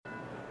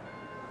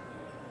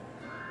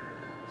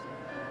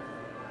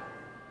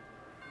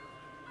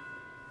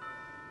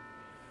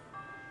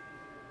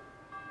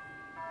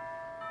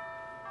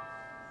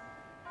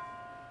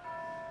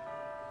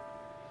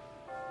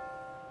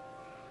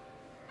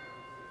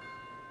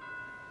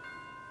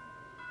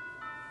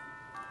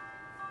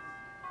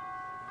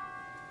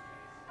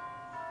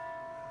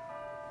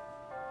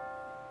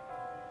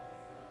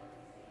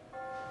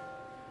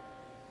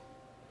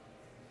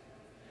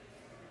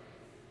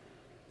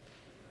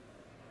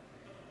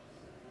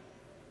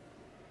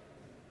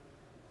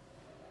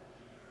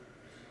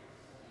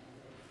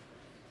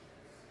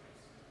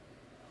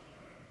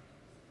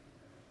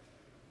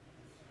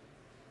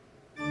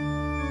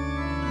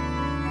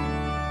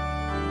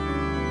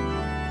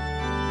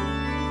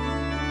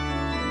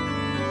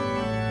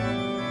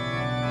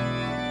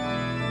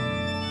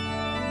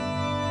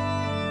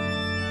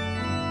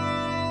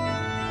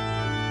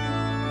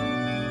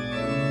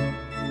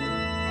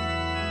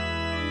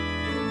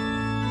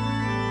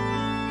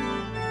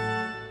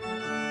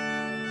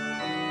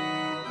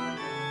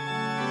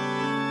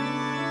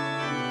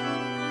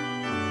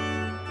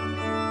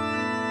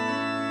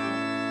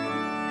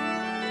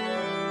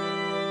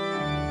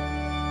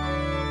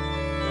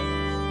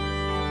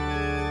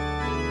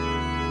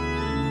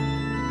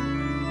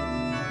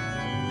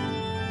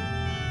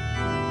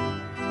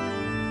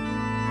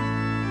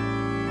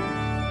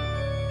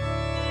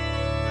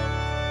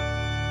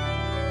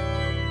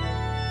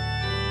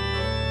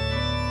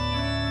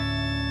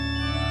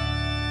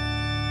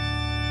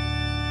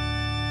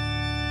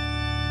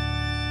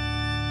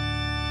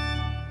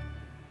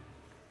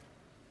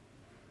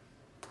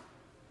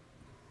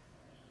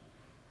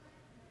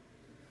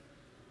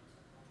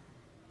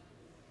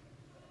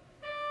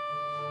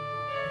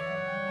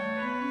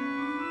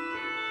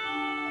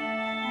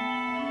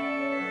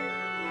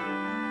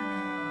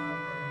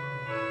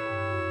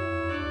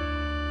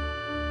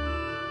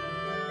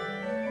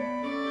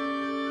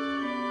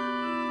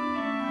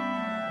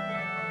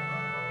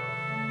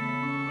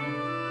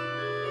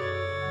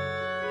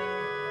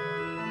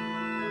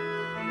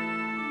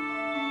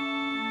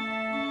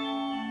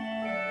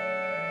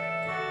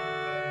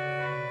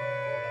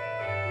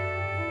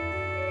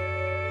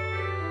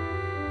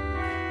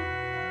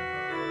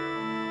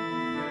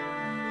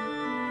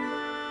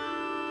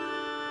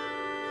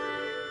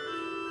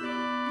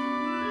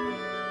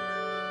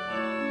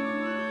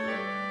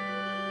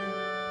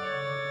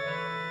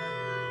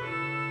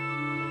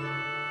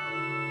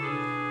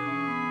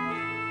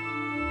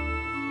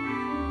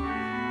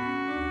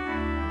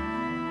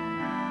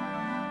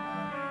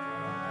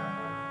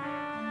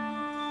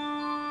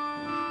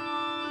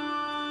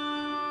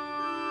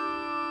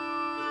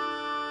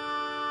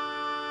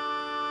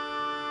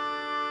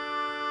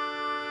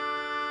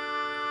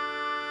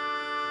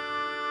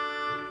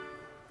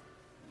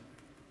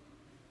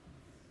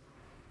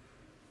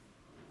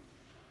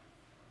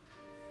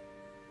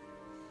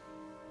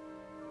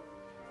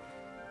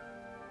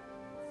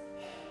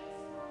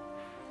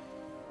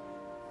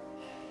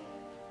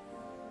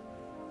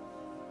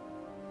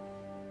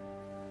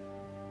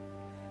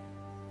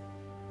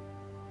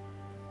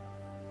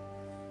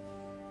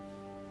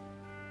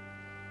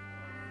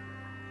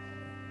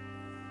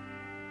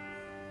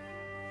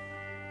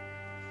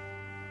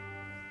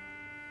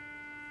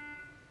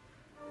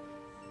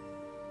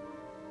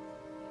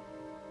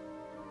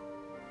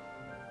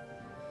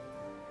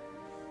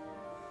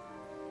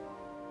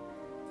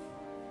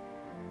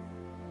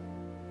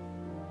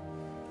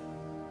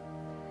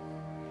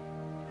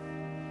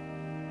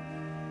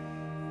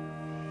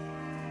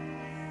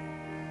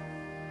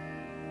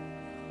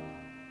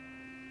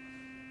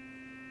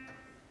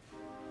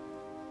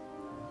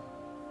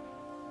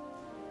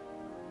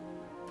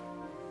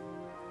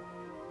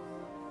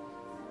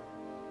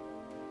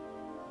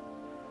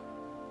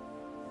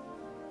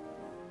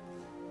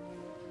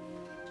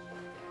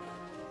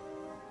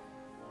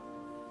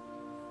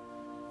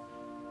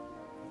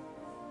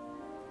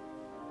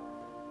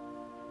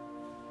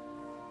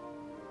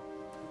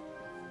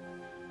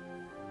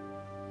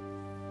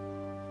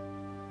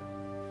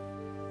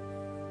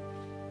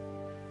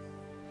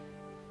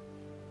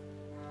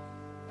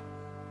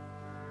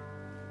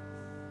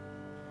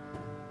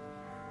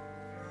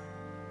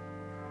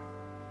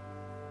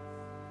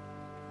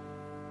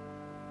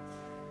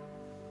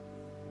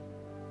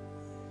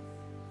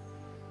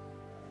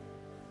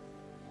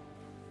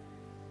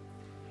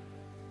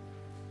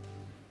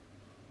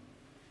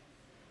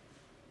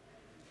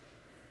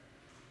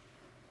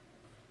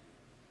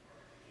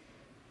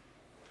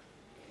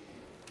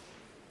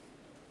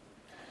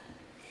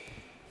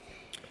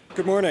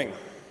Good morning.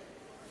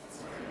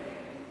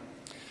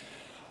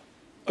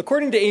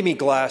 According to Amy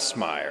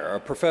Glassmeyer, a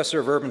professor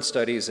of urban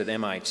studies at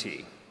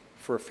MIT,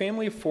 for a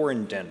family of four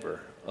in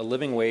Denver, a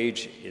living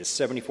wage is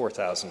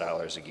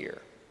 $74,000 a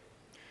year.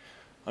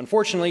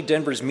 Unfortunately,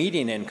 Denver's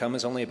median income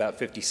is only about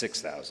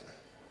 $56,000.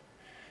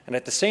 And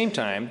at the same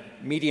time,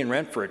 median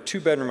rent for a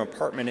two-bedroom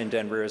apartment in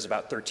Denver is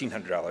about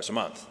 $1,300 a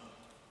month.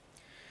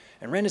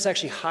 And rent is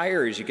actually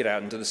higher as you get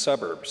out into the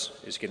suburbs,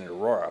 as you get into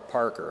Aurora,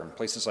 Parker, and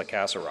places like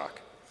Castle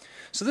Rock.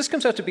 So this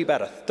comes out to be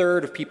about a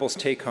third of people's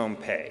take-home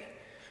pay.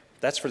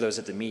 That's for those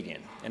at the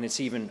median, and it's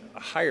even a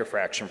higher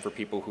fraction for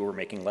people who are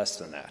making less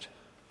than that.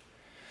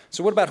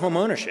 So what about home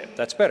ownership?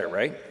 That's better,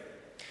 right?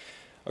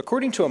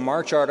 According to a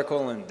March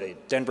article in the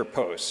Denver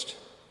Post,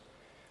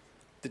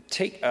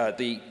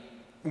 the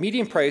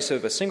median price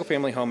of a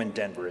single-family home in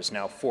Denver is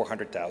now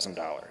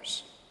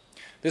 $400,000.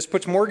 This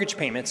puts mortgage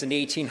payments in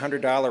the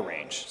 $1,800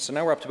 range, so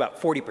now we're up to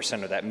about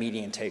 40% of that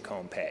median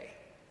take-home pay.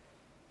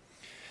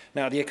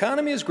 Now, the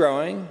economy is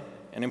growing,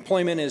 and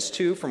employment is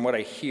too, from what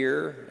I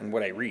hear and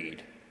what I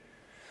read.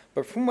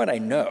 But from what I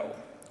know,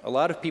 a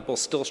lot of people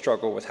still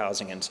struggle with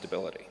housing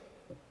instability.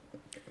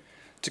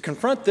 To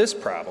confront this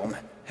problem,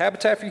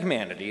 Habitat for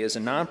Humanity is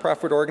a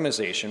nonprofit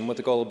organization with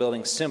the goal of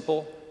building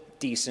simple,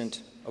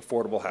 decent,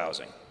 affordable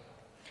housing.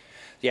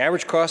 The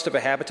average cost of a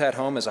Habitat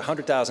home is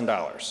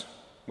 $100,000,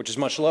 which is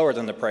much lower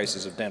than the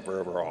prices of Denver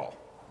overall.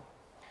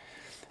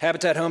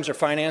 Habitat homes are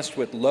financed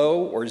with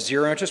low or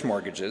zero-interest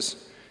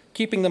mortgages,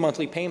 keeping the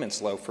monthly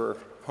payments low for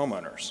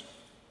homeowners.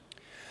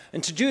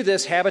 And to do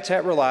this,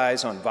 Habitat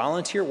relies on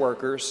volunteer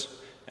workers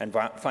and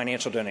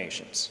financial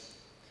donations.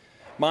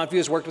 Montview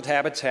has worked with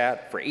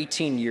Habitat for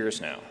 18 years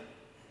now.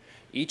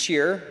 Each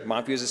year,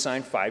 Montview is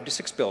assigned 5 to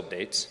 6 build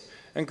dates,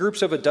 and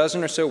groups of a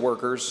dozen or so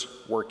workers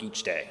work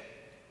each day.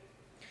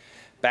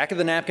 Back of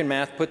the napkin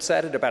math puts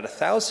that at about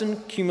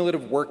 1,000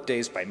 cumulative work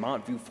days by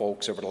Montview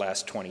folks over the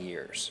last 20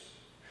 years.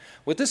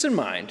 With this in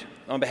mind,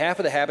 on behalf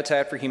of the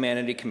Habitat for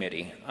Humanity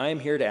Committee, I am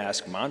here to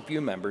ask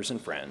Montview members and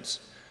friends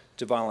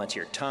to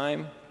volunteer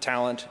time,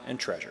 talent, and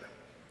treasure.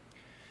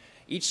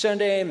 Each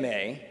Sunday in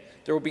May,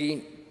 there will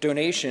be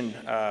donation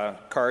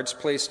cards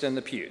placed in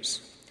the pews.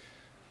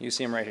 You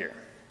see them right here.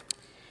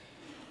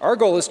 Our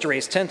goal is to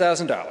raise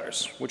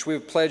 $10,000, which we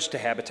have pledged to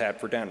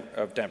Habitat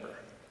of Denver.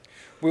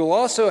 We will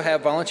also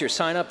have volunteer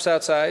sign-ups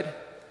outside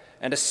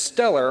and a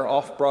stellar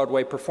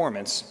off-Broadway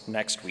performance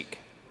next week.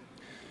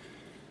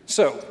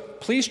 So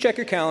please check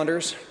your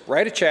calendars,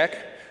 write a check,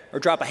 or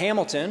drop a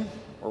Hamilton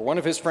or one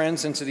of his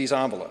friends into these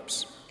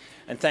envelopes.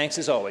 And thanks,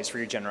 as always, for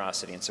your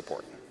generosity and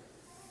support.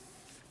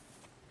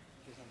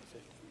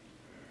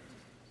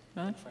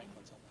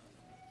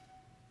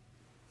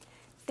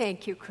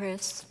 Thank you,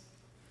 Chris.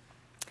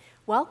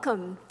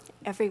 Welcome,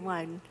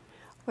 everyone.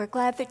 We're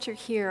glad that you're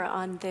here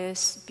on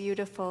this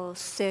beautiful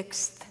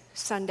 6th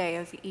Sunday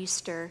of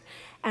Easter,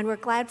 and we're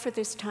glad for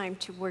this time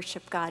to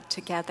worship God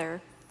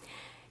together.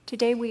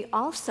 Today we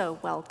also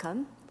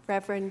welcome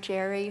Reverend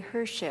Jerry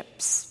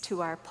Herships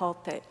to our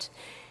pulpit.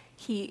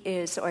 He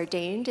is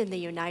ordained in the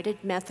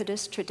United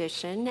Methodist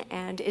tradition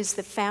and is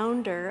the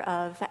founder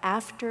of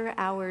After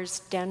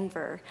Hours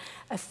Denver,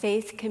 a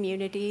faith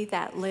community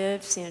that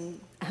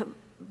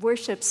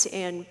worships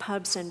in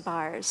pubs and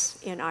bars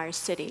in our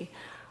city.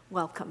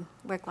 Welcome.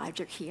 We're glad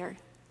you're here.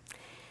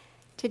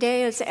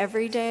 Today, as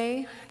every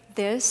day,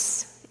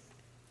 this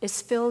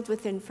is filled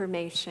with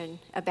information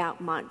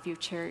about Montview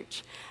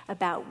Church,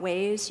 about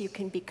ways you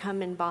can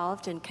become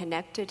involved and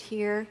connected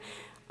here,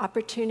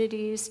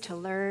 opportunities to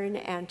learn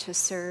and to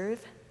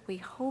serve. We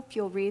hope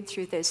you'll read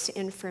through this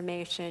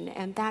information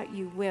and that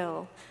you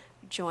will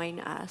join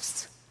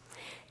us.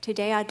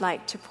 Today I'd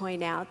like to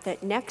point out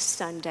that next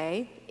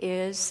Sunday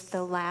is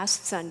the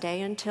last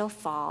Sunday until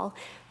fall,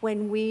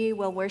 when we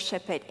will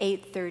worship at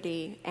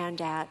 8:30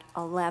 and at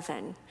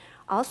 11.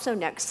 Also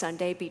next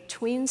Sunday,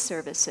 between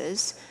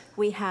services,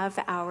 we have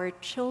our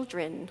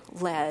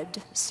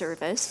children-led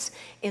service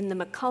in the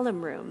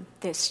McCullum Room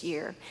this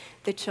year.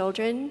 The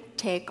children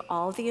take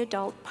all the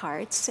adult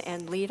parts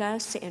and lead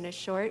us in a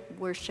short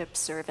worship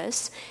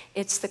service.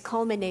 It's the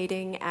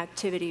culminating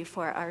activity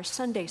for our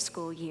Sunday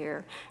school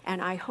year,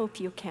 and I hope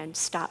you can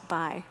stop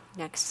by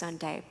next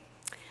Sunday.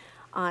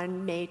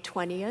 On May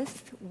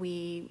 20th,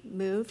 we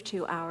move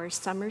to our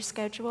summer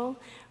schedule.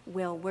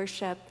 We'll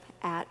worship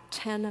at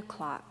 10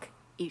 o'clock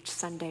each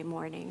Sunday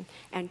morning,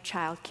 and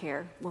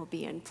childcare will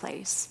be in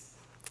place.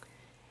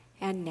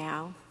 And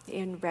now,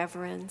 in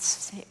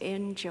reverence,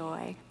 in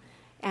joy,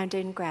 and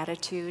in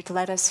gratitude,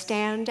 let us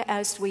stand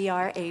as we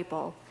are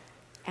able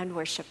and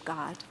worship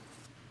God.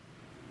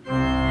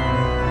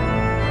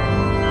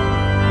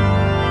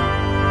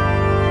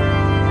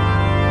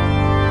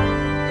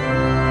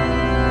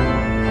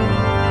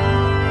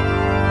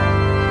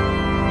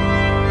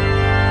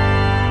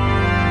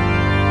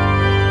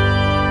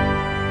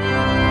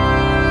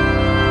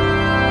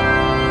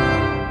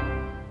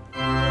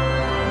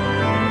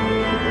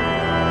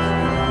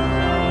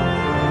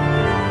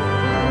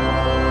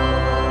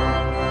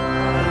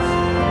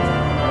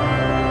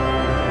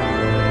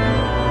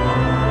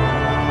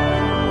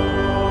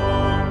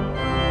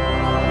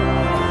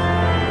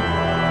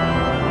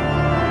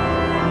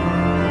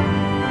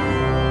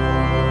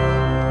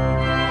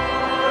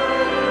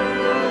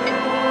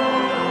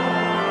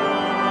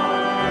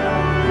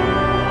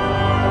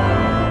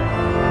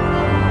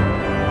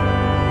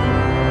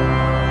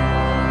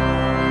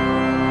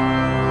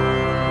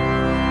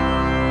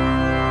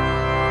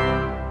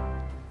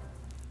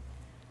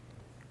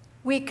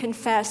 We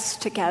confess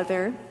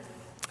together.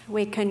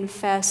 We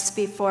confess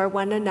before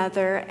one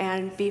another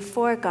and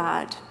before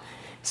God,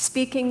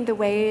 speaking the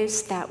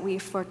ways that we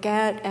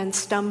forget and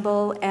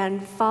stumble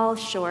and fall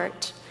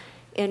short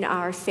in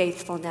our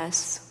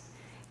faithfulness.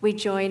 We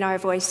join our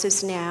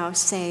voices now,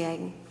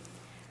 saying,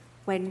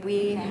 "When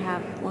we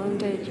have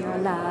wounded your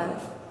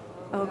love,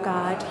 O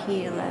God,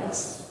 heal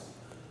us.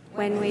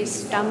 When we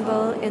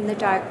stumble in the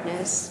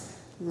darkness,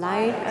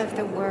 light of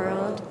the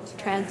world,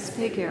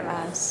 transfigure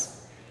us.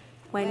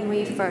 When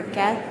we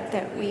forget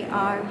that we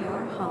are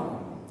your home,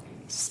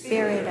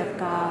 Spirit of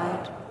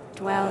God,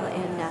 dwell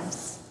in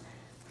us.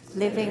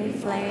 Living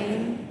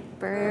flame,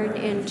 burn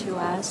into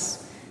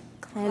us.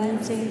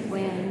 Cleansing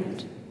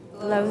wind,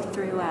 blow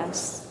through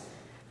us.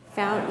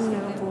 Fountain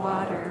of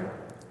water,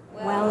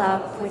 well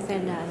up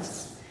within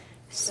us,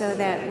 so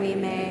that we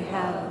may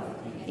have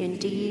in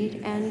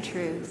deed and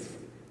truth.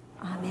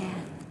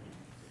 Amen."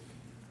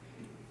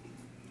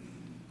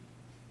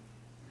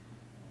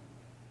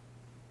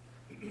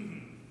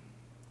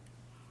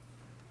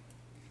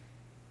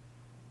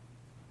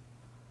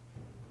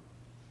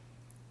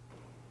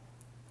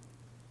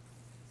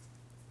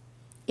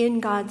 In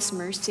God's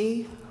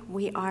mercy,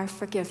 we are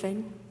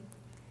forgiven.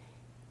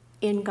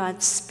 In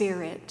God's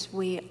Spirit,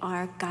 we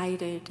are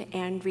guided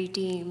and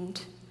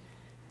redeemed.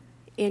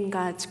 In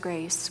God's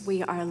grace,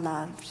 we are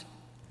loved,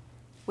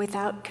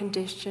 without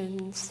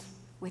conditions,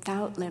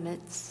 without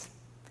limits.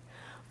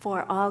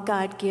 For all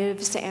God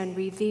gives and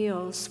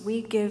reveals,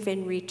 we give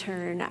in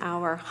return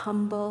our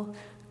humble,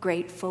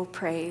 grateful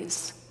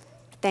praise.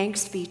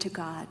 Thanks be to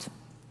God.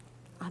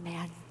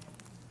 Amen.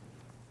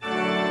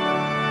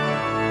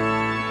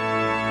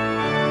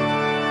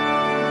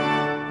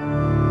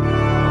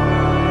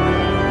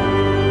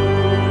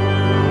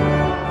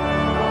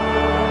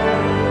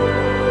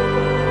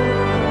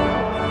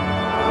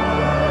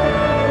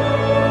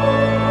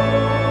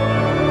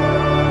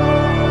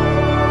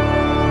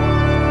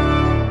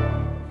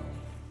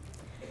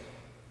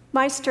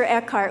 Meister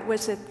Eckhart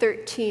was a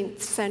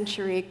 13th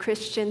century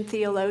Christian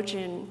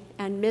theologian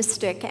and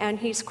mystic, and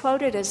he's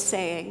quoted as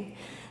saying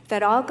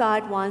that all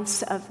God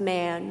wants of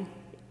man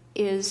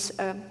is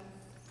a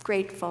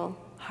grateful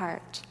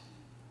heart.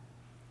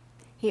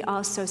 He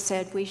also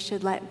said we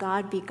should let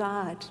God be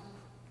God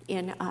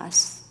in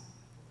us.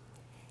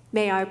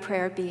 May our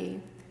prayer be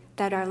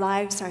that our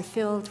lives are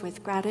filled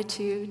with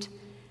gratitude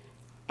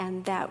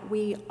and that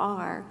we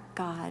are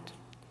God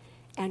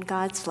and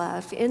God's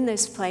love in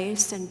this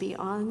place and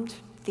beyond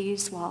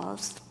these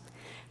walls.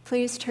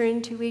 Please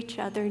turn to each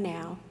other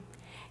now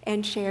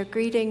and share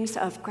greetings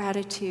of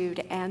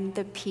gratitude and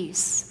the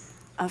peace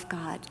of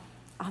God.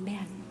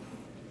 Amen.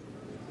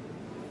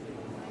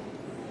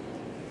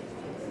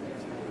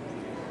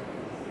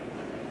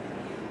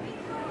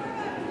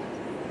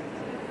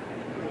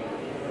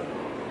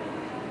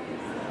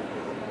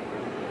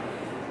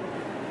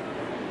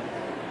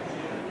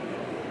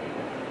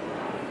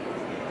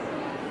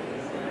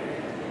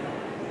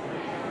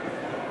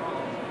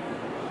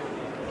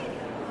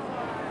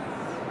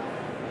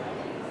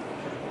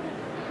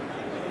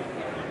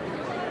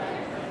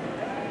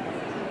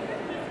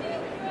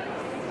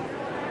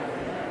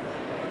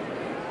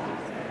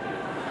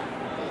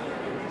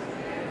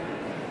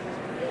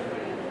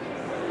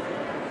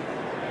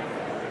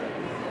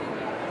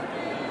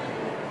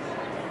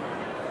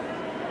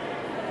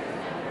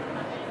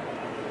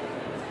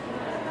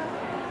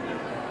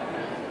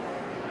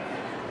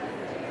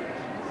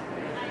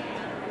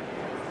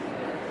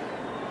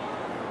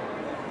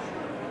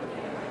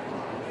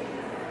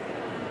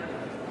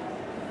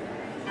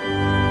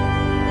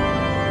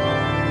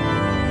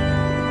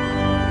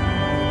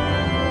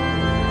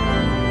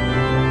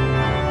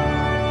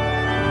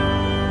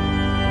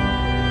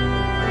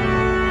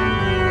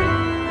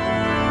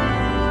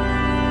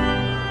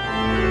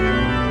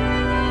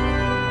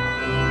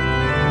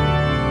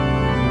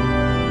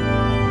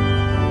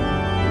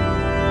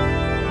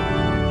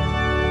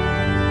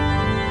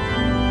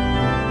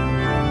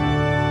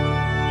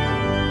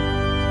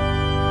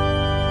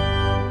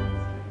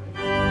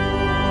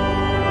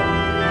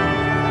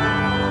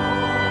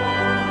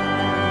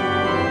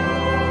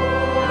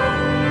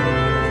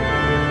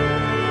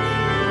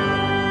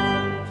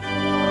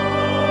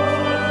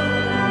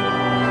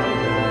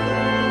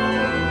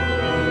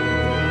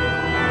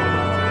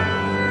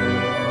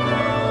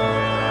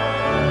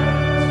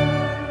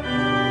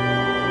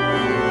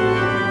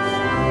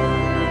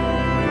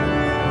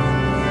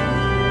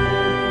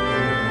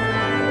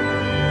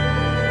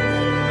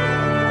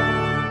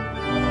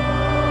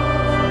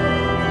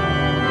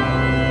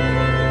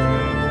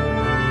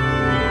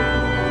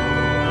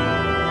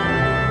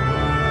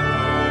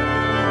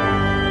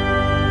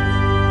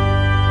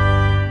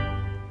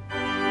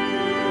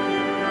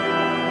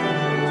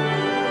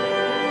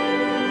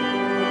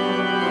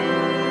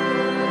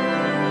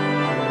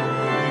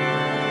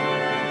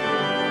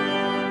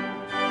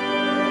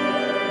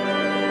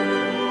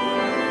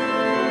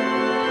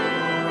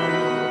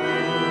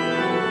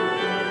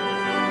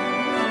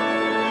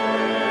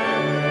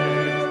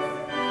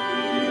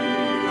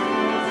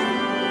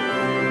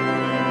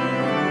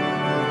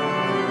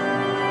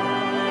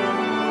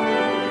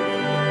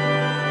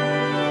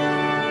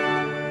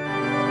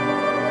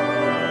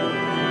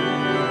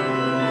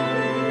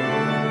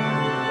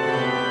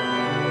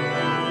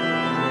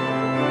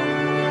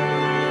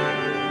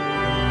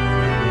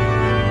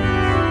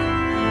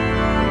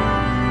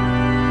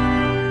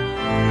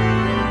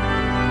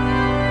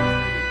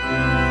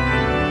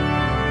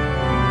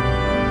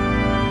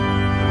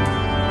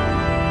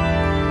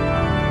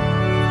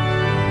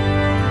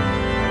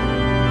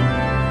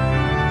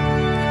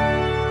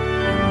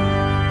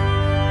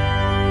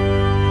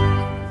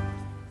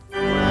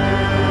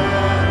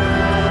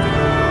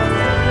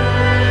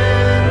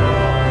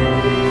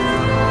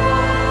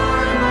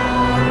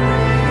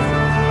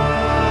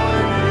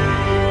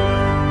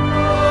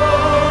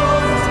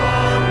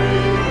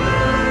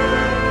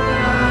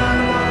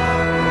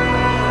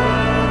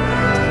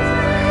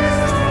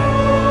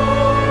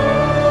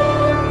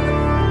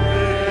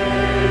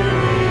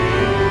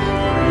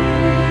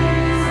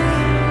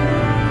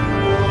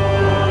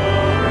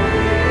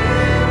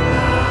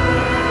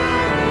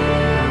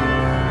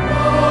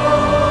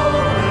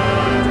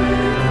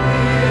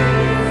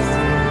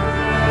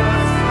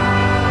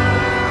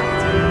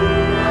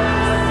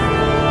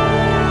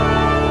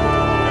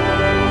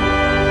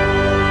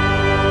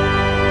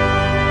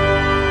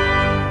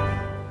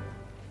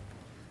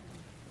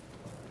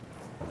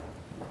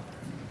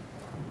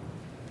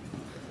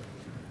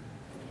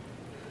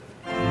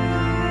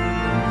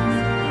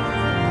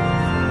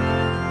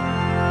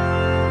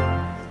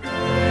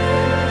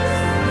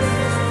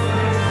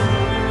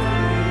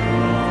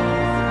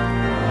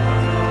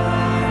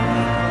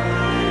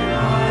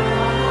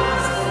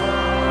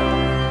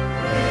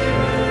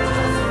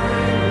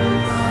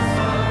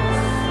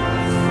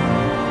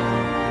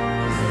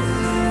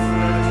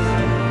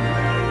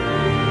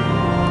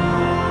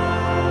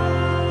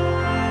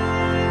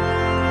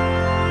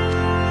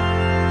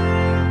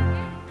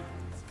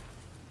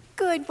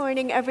 Good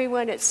morning,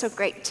 everyone. It's so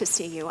great to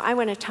see you. I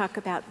want to talk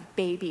about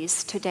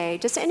babies today.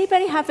 Does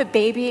anybody have a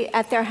baby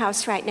at their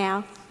house right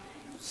now?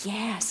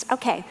 Yes.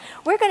 Okay.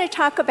 We're going to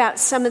talk about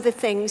some of the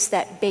things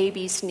that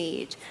babies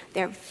need.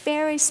 They're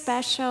very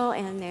special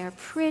and they're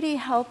pretty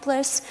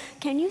helpless.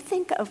 Can you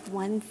think of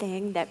one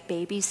thing that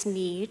babies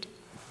need?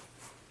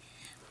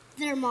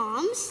 Their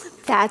moms.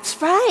 That's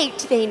right.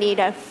 They need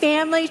a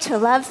family to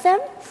love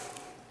them.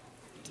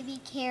 To be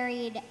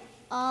carried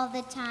all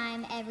the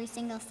time, every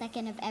single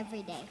second of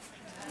every day.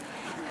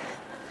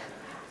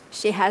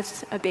 She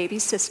has a baby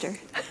sister.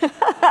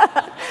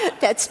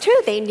 That's true.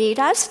 They need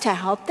us to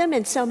help them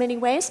in so many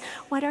ways.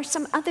 What are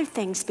some other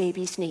things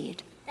babies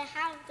need? To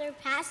have their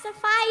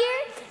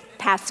pacifiers.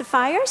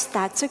 Pacifiers,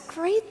 that's a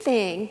great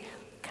thing.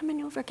 Come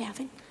on over,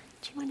 Gavin.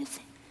 Do you want to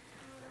say?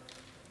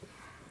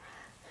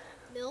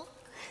 Milk.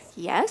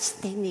 Yes,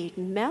 they need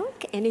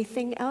milk.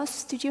 Anything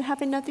else? Did you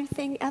have another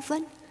thing,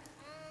 Evelyn?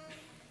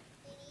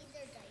 They need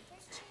their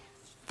diapers.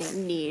 They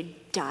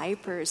need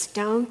diapers,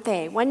 don't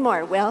they? One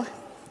more, Will.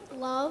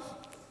 Love.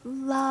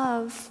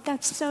 Love.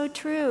 That's so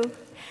true.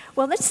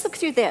 Well, let's look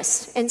through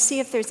this and see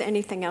if there's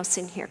anything else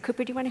in here.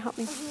 Cooper, do you want to help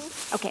me?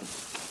 Mm-hmm. Okay.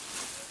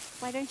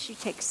 Why don't you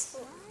take...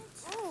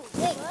 Oh,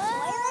 wait.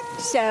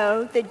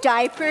 So the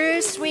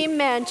diapers we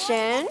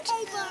mentioned,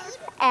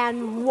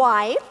 and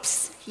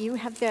wipes, you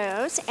have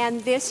those,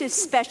 and this is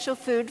special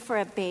food for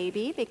a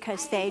baby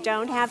because they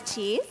don't have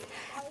teeth,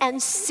 and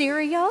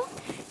cereal.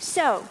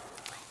 So,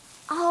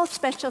 all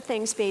special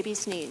things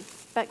babies need.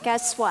 But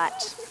guess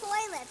what?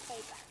 Toilet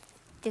paper.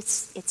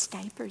 It's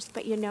diapers,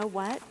 but you know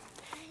what?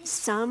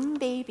 Some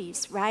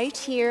babies right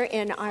here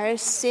in our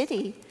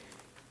city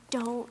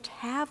don't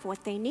have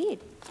what they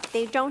need.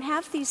 They don't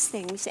have these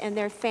things, and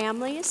their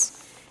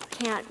families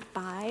can't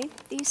buy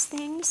these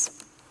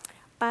things,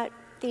 but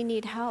they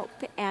need help.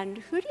 And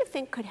who do you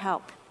think could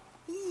help?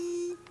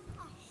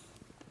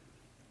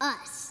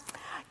 Us.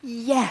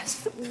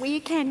 Yes, we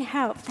can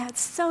help. That's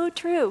so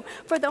true.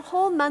 For the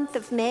whole month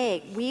of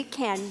May, we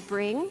can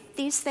bring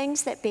these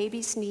things that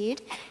babies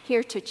need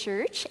here to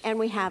church, and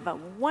we have a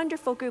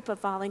wonderful group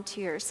of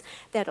volunteers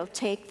that'll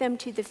take them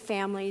to the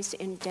families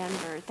in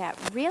Denver that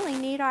really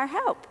need our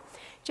help.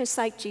 Just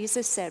like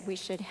Jesus said, we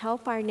should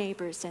help our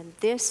neighbors, and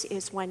this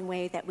is one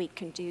way that we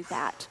can do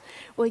that.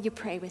 Will you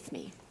pray with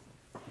me?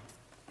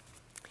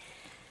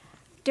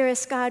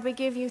 Dearest God, we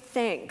give you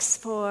thanks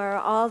for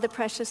all the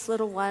precious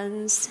little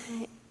ones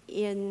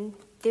in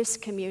this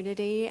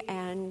community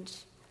and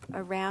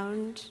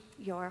around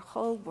your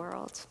whole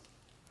world.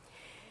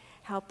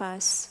 Help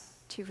us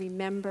to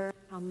remember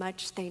how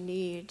much they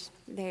need.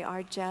 They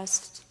are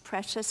just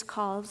precious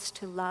calls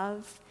to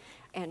love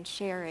and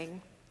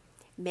sharing.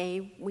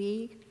 May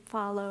we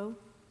follow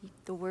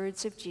the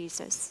words of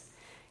Jesus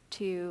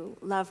to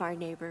love our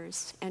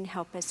neighbors and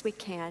help as we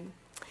can.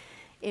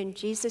 In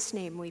Jesus'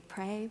 name we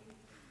pray.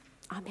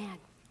 Amen.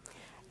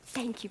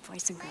 Thank you,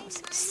 boys and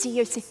girls. See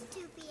you soon.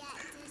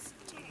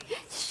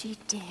 She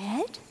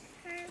did?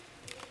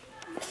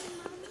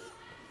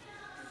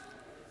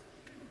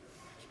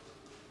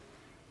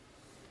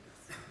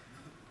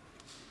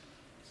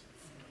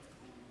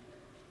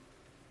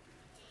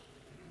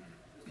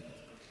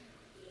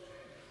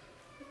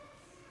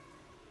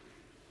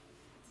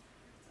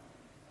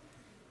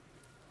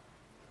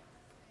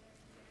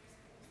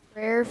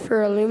 Prayer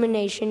for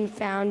illumination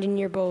found in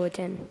your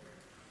bulletin.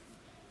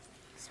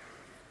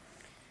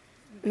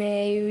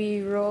 May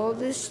we roll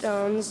the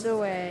stones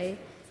away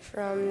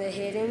from the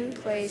hidden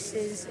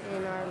places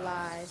in our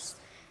lives,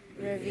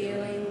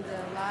 revealing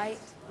the light,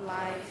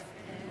 life,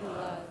 and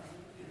love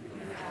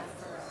you have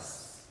for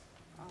us.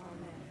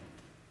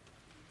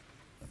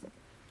 Amen.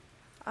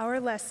 Our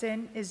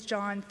lesson is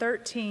John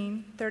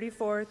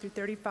 13:34 through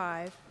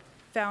 35,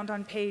 found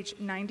on page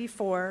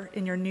 94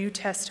 in your New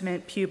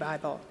Testament Pew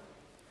Bible.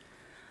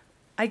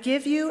 I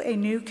give you a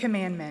new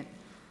commandment,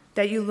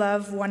 that you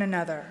love one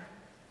another.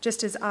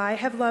 Just as I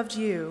have loved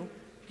you,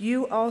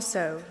 you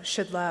also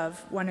should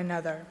love one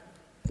another.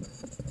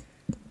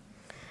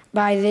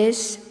 By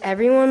this,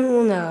 everyone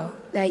will know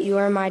that you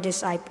are my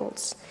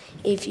disciples,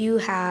 if you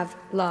have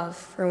love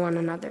for one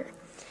another.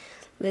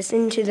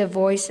 Listen to the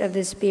voice of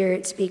the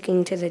Spirit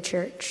speaking to the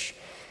church.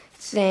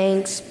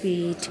 Thanks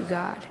be to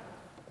God.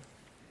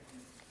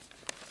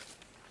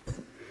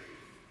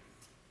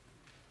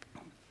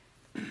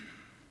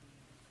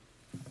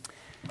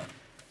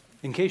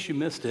 In case you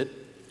missed it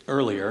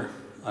earlier,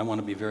 I want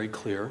to be very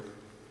clear.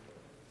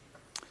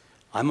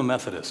 I'm a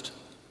Methodist.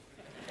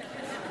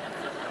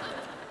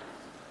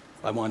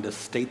 I wanted to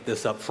state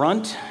this up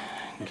front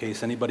in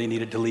case anybody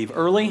needed to leave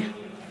early.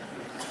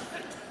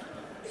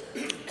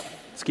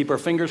 Let's keep our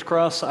fingers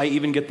crossed. I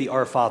even get the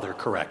Our Father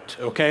correct.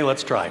 Okay,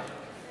 let's try.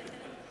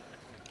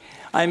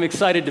 I'm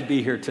excited to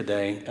be here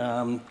today.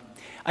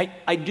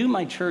 I do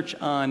my church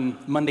on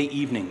Monday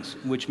evenings,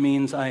 which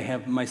means I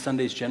have my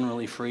Sundays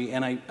generally free,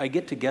 and I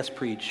get to guest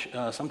preach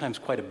sometimes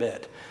quite a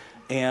bit.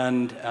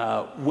 And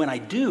when I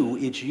do,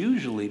 it's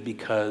usually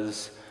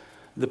because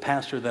the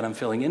pastor that I'm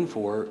filling in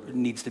for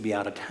needs to be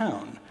out of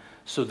town.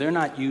 So they're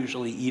not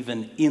usually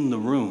even in the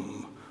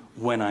room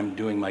When I'm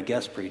doing my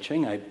guest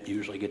preaching, I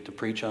usually get to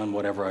preach on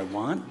whatever I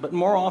want, but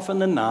more often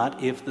than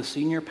not, if the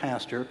senior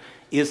pastor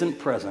isn't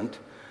present,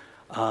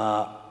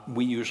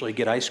 we usually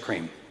get ice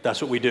cream. That's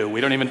what we do.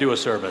 We don't even do a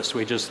service.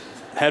 We just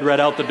head right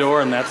out the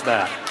door, and that's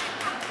that.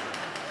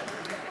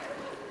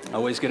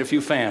 Always get a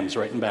few fans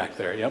right in back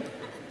there, yep.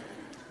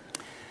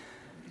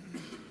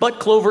 But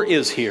Clover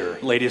is here,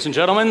 ladies and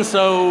gentlemen,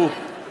 so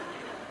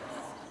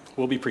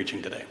we'll be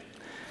preaching today.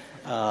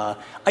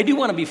 I do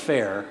want to be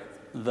fair,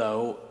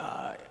 though.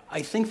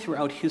 I think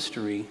throughout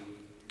history,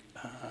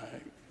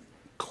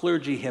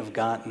 clergy have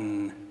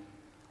gotten,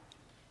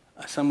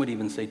 some would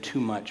even say,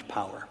 too much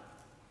power.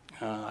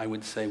 I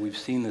would say we've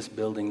seen this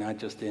building not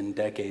just in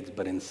decades,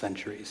 but in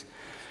centuries.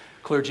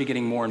 Clergy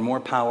getting more and more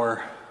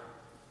power,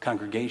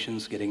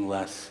 congregations getting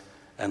less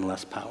and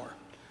less power.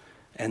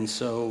 And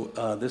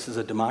so this is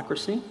a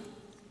democracy,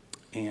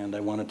 and I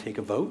want to take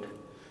a vote.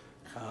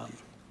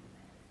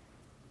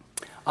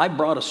 I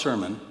brought a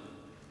sermon,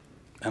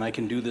 and I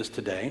can do this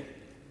today,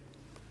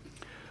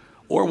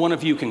 or one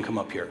of you can come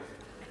up here.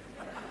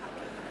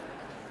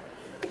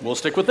 We'll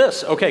stick with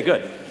this. Okay,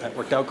 good. That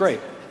worked out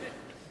great.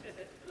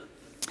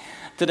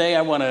 Today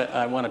I want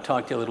to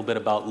talk to you a little bit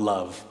about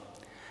love.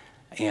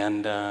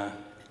 And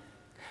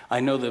I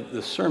know that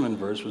the sermon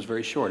verse was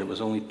very short. It was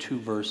only 2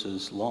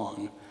 verses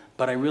long.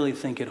 But I really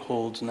think it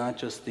holds not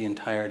just the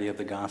entirety of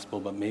the gospel,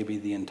 but maybe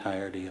the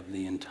entirety of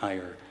the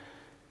entire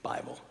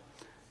Bible.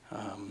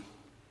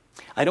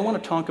 I don't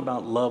want to talk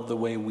about love the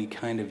way we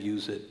kind of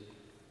use it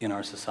in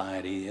our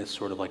society as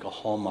sort of like a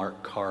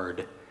Hallmark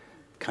card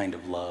kind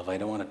of love. I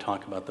don't want to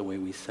talk about the way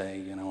we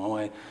say,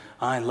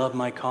 I love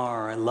my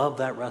car, I love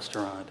that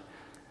restaurant.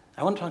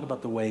 I want to talk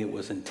about the way it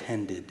was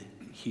intended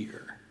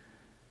here.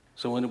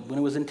 So when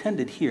it was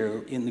intended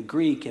here, in the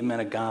Greek, it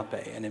meant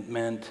agape, and it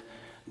meant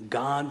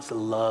God's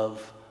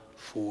love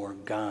for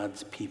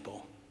God's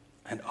people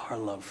and our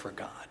love for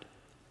God.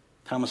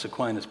 Thomas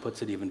Aquinas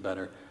puts it even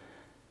better.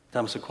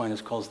 Thomas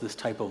Aquinas calls this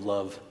type of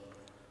love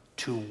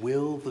to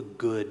will the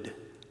good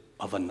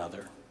of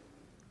another.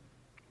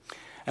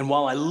 And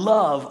while I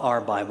love our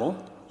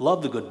Bible,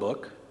 love the good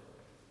book,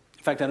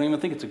 in fact, I don't even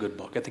think it's a good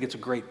book. I think it's a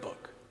great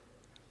book.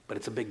 But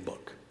it's a big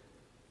book.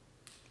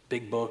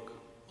 Big book,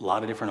 a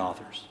lot of different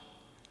authors.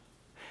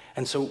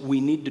 And so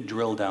we need to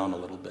drill down a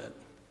little bit.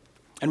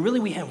 And really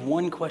we have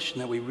one question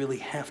that we really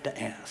have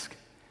to ask.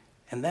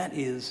 And that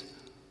is,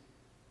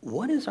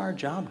 what is our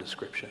job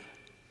description?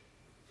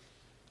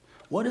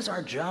 What is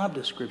our job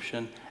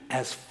description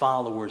as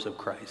followers of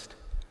Christ?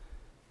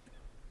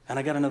 And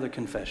I got another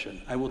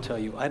confession. I will tell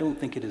you, I don't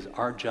think it is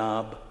our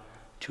job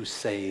to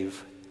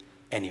save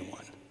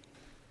anyone.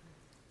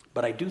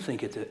 But I do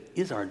think it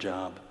is our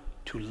job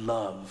to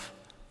love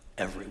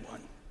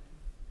everyone.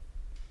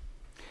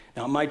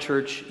 Now, my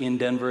church in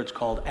Denver, it's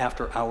called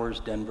After Hours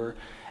Denver,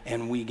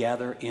 and we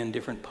gather in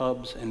different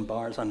pubs and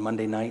bars on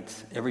Monday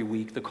nights every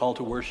week. The call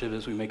to worship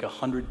is we make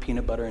 100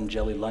 peanut butter and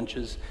jelly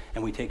lunches,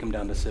 and we take them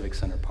down to Civic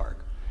Center Park.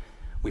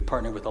 We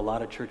partner with a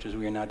lot of churches.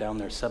 We are now down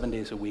there 7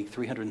 days a week,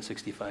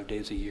 365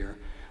 days a year.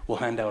 We'll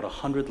hand out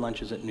 100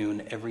 lunches at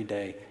noon every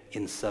day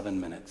in 7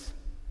 minutes.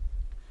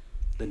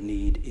 The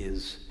need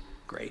is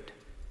great.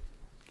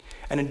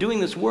 And in doing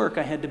this work,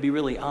 I had to be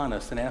really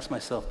honest and ask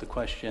myself the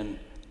question,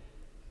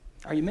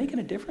 are you making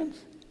a difference?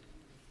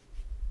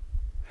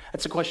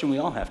 That's a question we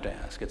all have to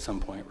ask at some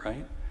point,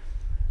 right?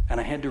 And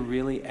I had to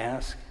really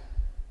ask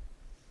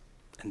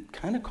and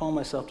kind of call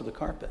myself to the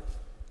carpet.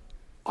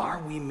 Are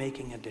we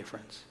making a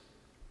difference?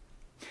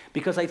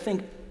 Because I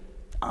think,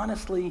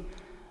 honestly,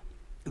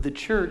 the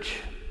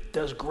church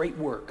does great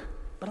work,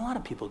 but a lot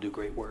of people do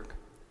great work.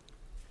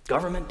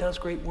 Government does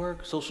great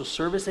work. Social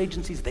service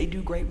agencies, they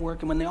do great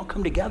work. And when they all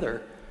come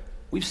together,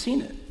 we've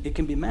seen it. It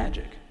can be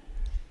magic.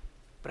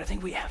 But I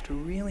think we have to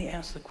really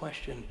ask the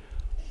question,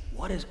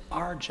 what is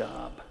our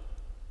job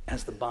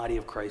as the body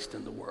of Christ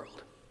in the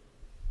world?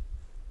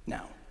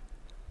 Now,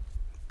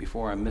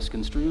 before I'm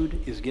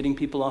misconstrued, is getting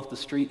people off the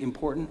street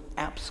important?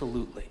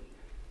 Absolutely.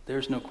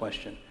 There's no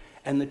question.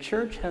 And the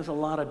church has a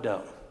lot of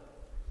dough.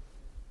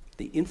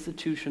 The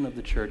institution of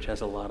the church has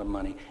a lot of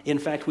money. In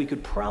fact, we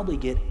could probably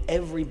get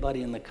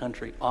everybody in the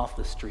country off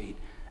the street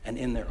and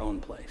in their own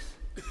place.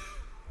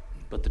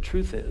 But the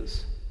truth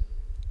is,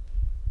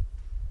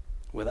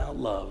 without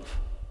love,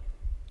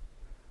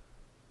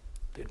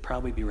 they'd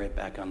probably be right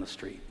back on the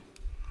street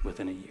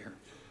within a year.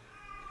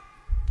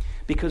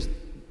 Because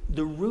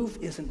the roof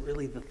isn't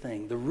really the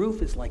thing. The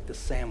roof is like the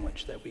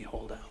sandwich that we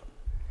hold out.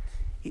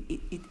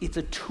 It's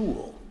a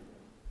tool.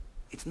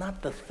 It's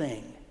not the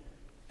thing.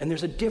 And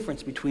there's a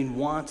difference between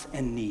wants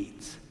and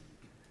needs.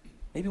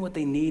 Maybe what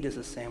they need is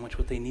a sandwich,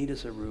 what they need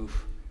is a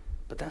roof,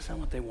 but that's not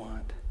what they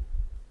want.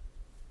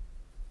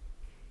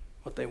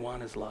 What they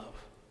want is love.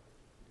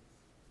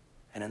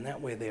 And in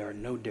that way, they are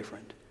no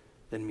different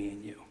than me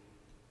and you.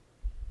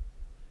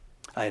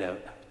 I had a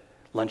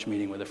lunch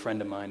meeting with a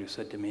friend of mine who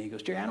said to me, he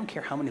goes, Jerry, I don't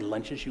care how many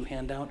lunches you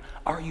hand out,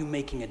 are you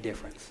making a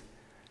difference?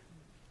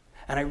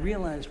 And I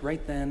realized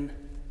right then,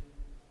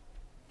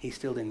 he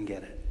still didn't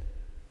get it.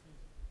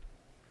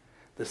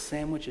 The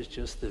sandwich is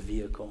just the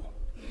vehicle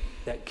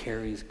that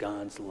carries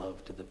God's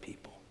love to the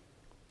people.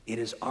 It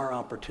is our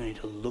opportunity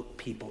to look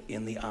people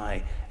in the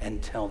eye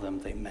and tell them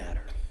they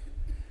matter.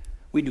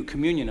 We do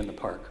communion in the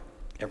park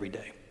every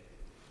day.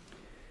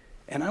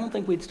 And I don't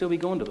think we'd still be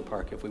going to the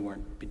park if we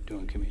weren't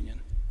doing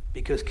communion,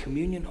 because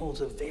communion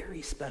holds a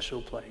very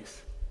special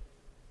place.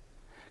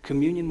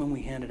 Communion, when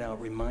we hand it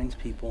out, reminds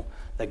people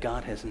that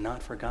God has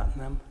not forgotten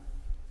them,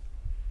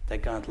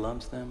 that God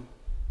loves them,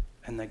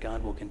 and that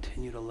God will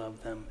continue to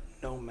love them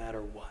no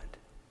matter what.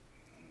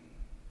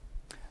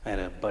 I had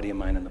a buddy of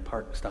mine in the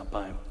park stop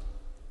by,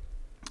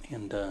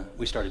 and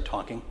we started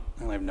talking,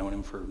 and I've known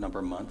him for a number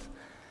of months,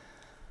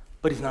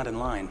 but he's not in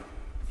line.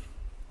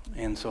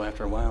 And so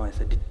after a while, I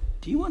said,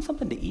 do you want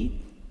something to eat?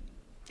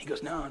 He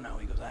goes, no.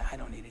 He goes, I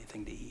don't need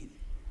anything to eat.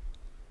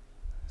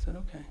 I said,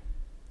 okay.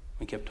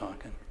 We kept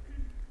talking.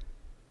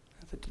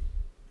 I said, do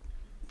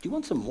you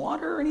want some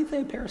water or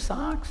anything, a pair of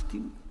socks?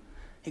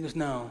 He goes,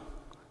 no.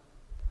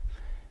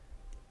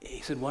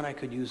 He said, what I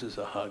could use is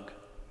a hug.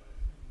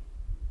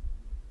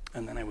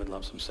 And then I would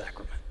love some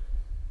sacrament.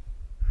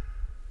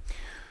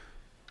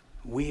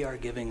 We are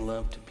giving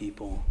love to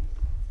people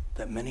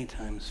that many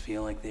times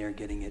feel like they are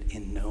getting it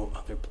in no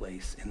other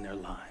place in their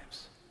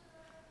lives.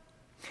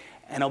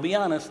 And I'll be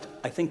honest,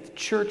 I think the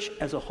church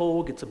as a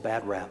whole gets a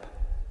bad rap.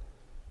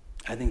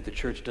 I think the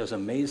church does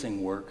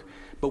amazing work,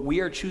 but we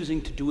are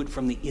choosing to do it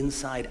from the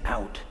inside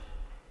out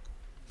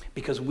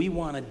because we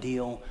want to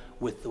deal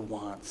with the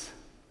wants,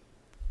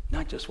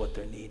 not just what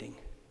they're needing.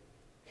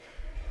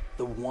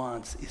 The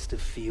wants is to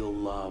feel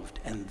loved,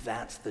 and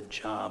that's the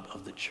job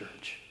of the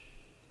church.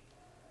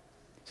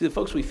 See, the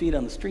folks we feed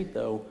on the street,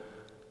 though,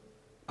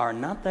 are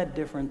not that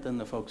different than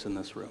the folks in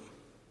this room,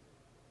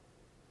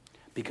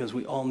 because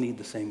we all need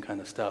the same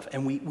kind of stuff.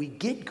 And we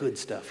get good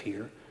stuff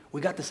here.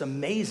 We got this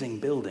amazing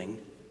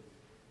building.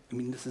 I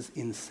mean, this is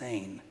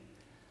insane.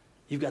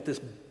 You've got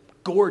this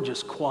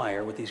gorgeous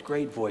choir with these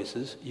great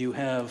voices. You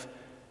have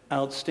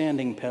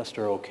outstanding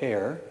pastoral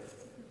care.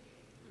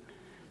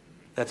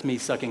 That's me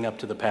sucking up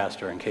to the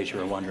pastor, in case you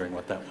were wondering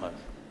what that was.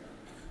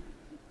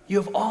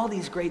 You have all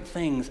these great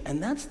things,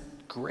 and that's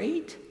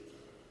great.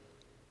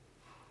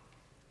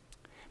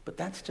 But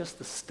that's just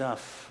the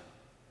stuff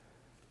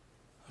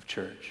of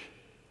church,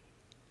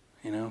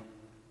 you know?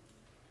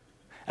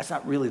 That's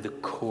not really the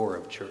core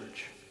of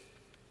church.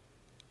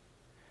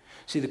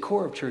 See, the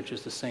core of church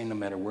is the same no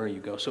matter where you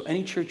go. So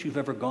any church you've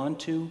ever gone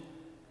to,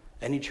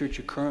 any church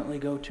you currently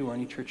go to, or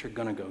any church you're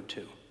going to go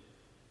to,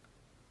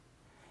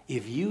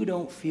 if you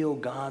don't feel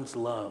God's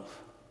love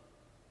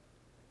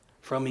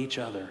from each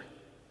other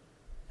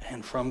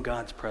and from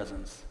God's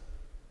presence,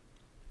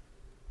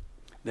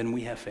 then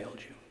we have failed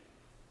you.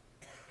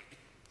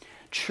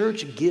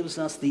 Church gives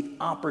us the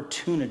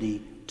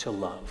opportunity to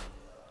love.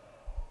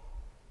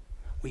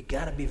 We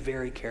got to be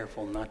very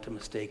careful not to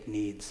mistake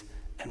needs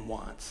and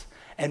wants.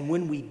 And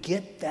when we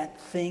get that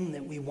thing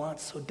that we want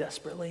so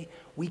desperately,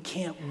 we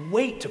can't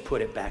wait to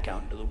put it back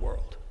out into the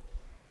world.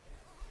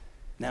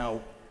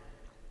 Now,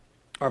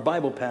 our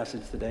Bible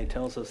passage today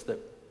tells us that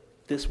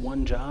this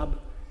one job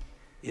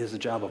is the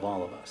job of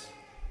all of us.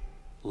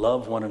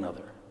 Love one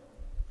another.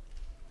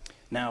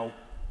 Now,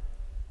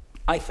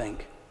 I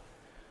think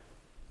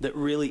that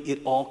really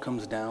it all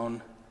comes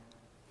down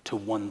to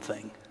one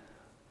thing.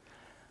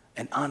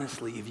 And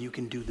honestly, if you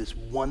can do this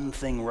one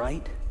thing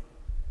right,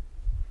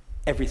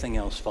 everything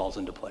else falls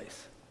into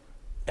place.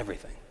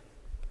 Everything.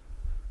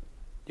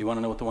 Do you want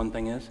to know what the one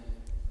thing is?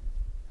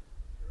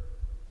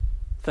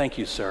 Thank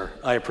you, sir.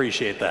 I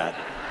appreciate that.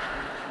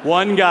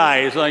 One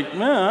guy is like,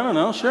 I don't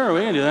know, sure,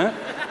 we can do that.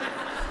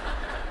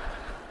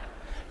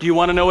 Do you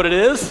want to know what it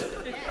is?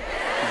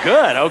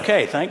 Good,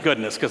 okay, thank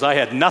goodness, because I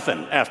had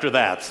nothing after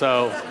that.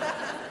 So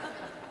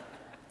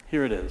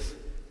here it is.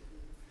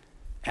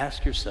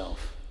 Ask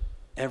yourself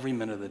every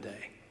minute of the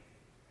day,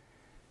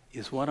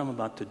 is what I'm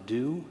about to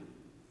do,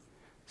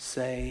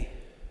 say,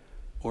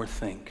 or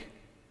think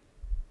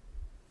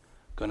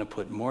going to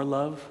put more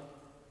love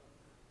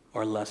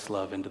or less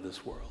love into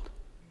this world?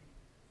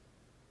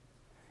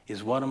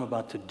 Is what I'm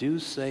about to do,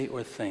 say,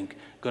 or think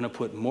going to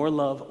put more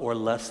love or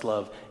less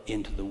love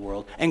into the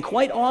world? And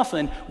quite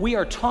often, we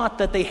are taught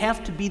that they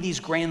have to be these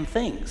grand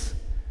things.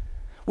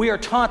 We are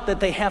taught that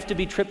they have to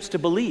be trips to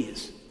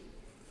Belize.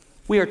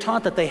 We are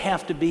taught that they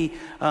have to be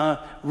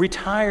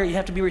retired. You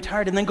have to be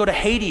retired and then go to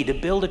Haiti to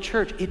build a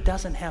church. It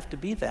doesn't have to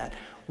be that.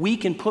 We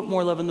can put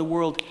more love in the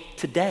world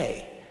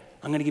today.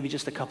 I'm going to give you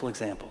just a couple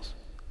examples.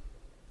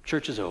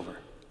 Church is over.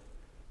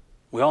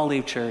 We all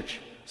leave church.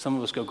 Some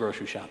of us go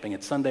grocery shopping.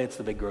 It's Sunday. It's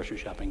the big grocery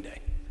shopping day.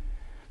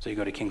 So you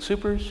go to King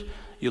Soopers.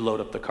 You load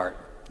up the cart.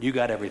 You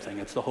got everything.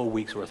 It's the whole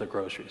week's worth of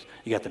groceries.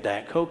 You got the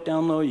Diet Coke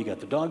down low. You got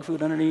the dog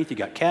food underneath. You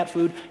got cat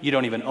food. You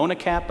don't even own a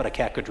cat, but a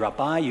cat could drop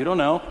by. You don't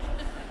know.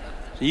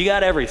 So you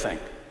got everything.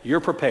 You're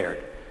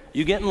prepared.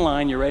 You get in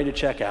line. You're ready to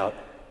check out.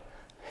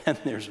 And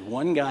there's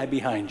one guy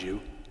behind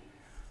you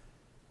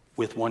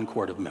with 1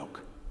 quart of milk.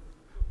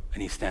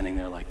 And he's standing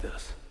there like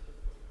this.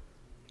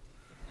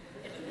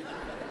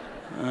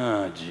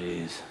 Oh,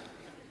 jeez.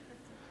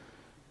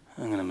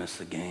 I'm going to miss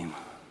the game.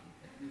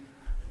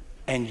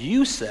 And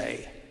you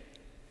say,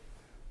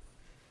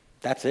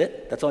 That's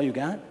it? That's all you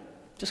got?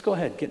 Just go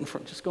ahead.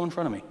 Just go in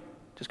front of me.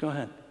 Just go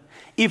ahead.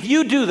 If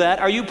you do that,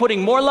 are you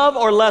putting more love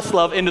or less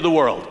love into the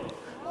world?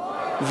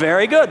 More.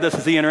 Very good. This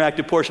is the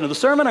interactive portion of the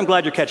sermon. I'm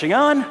glad you're catching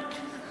on.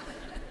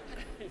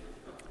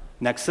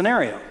 Next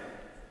scenario.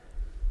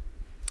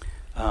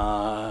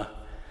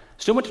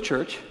 Still went to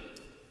church.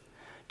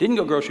 Didn't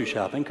go grocery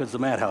shopping because the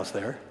madhouse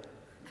there.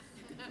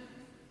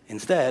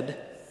 Instead,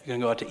 you're going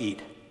to go out to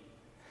eat.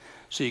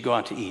 So you go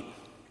out to eat.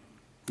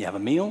 You have a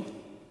meal.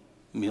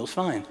 The meal's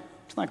fine.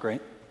 It's not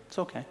great. It's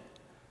okay.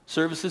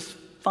 Service is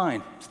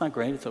fine. It's not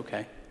great. It's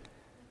okay.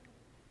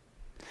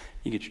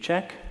 You get your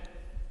check,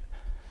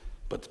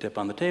 put the tip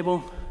on the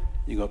table,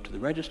 you go up to the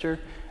register,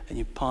 and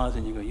you pause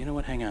and you go, you know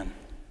what, hang on.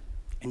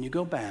 And you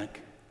go back,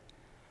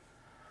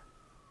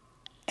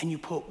 and you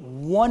put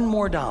 $1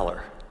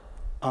 more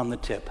on the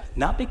tip.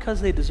 Not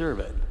because they deserve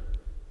it,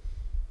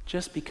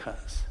 just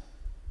because.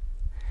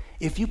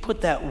 If you put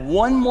that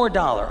 $1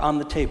 more on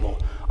the table,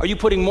 are you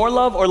putting more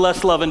love or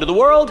less love into the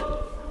world?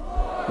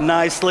 More.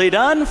 Nicely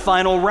done.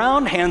 Final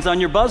round, hands on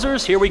your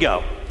buzzers. Here we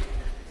go.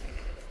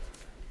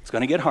 It's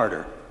going to get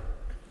harder.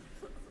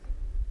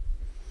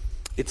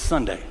 It's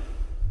Sunday.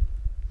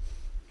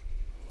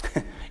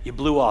 You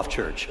blew off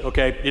church,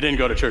 okay? You didn't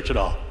go to church at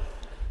all.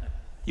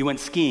 You went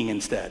skiing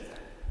instead.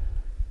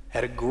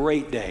 Had a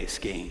great day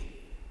skiing.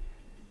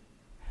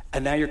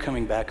 And now you're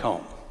coming back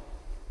home.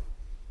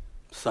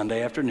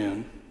 Sunday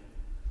afternoon,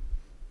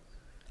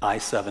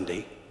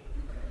 I-70.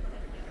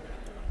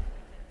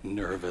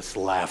 Nervous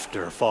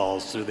laughter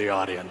falls through the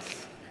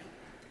audience.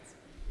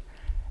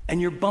 And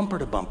you're bumper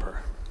to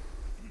bumper.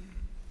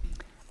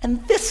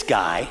 And this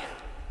guy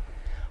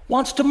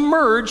wants to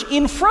merge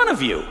in front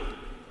of you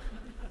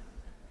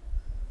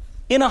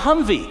in a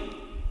Humvee,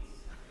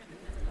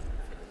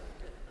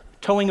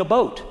 towing a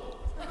boat.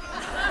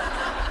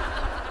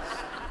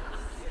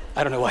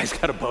 I don't know why he's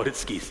got a boat at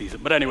ski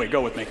season, but anyway,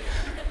 go with me.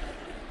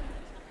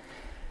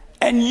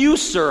 And you,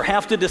 sir,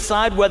 have to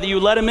decide whether you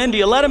let him in. Do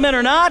you let him in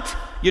or not?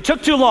 You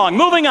took too long.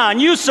 Moving on.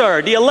 You,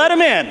 sir, do you let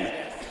him in?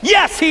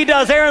 Yes, he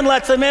does. Aaron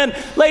lets him in.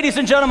 Ladies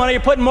and gentlemen, are you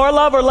putting more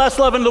love or less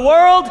love into the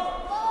world?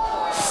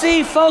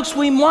 See, folks,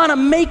 we want to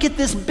make it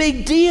this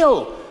big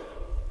deal.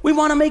 We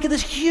want to make it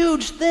this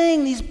huge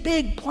thing, these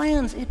big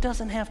plans. It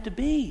doesn't have to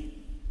be.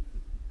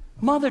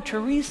 Mother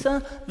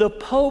Teresa, the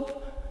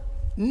Pope,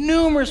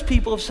 numerous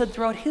people have said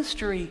throughout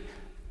history,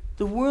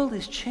 the world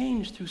is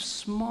changed through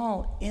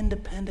small,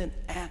 independent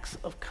acts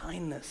of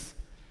kindness.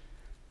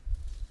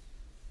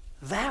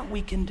 That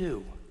we can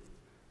do.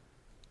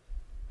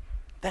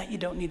 That you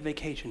don't need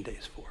vacation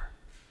days for.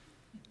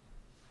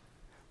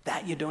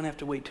 That you don't have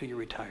to wait till you're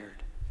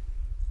retired.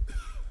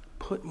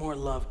 Put more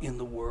love in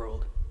the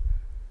world.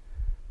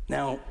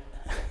 Now,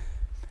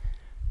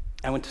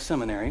 I went to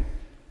seminary,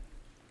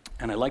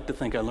 and I like to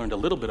think I learned a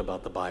little bit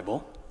about the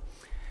Bible,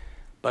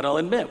 but I'll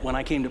admit, when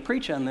I came to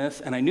preach on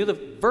this, and I knew the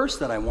verse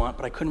that I want,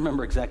 but I couldn't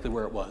remember exactly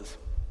where it was.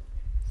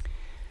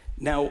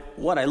 Now,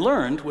 what I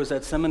learned was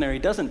that seminary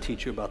doesn't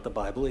teach you about the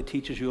Bible, it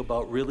teaches you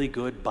about really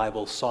good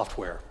Bible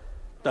software.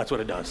 That's what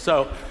it does.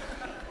 So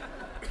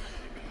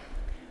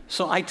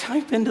I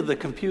type into the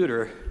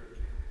computer,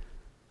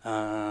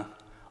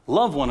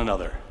 love one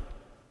another,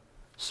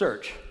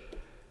 search.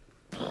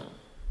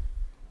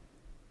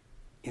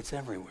 It's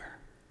everywhere.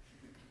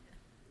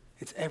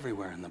 It's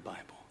everywhere in the Bible.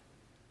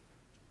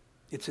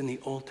 It's in the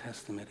Old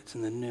Testament. It's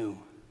in the New.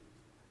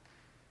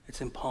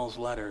 It's in Paul's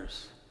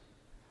letters.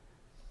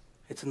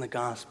 It's in the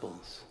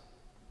Gospels.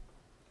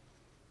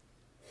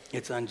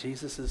 It's on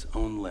Jesus'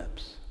 own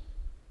lips.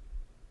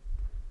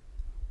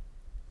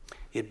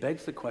 It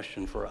begs the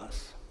question for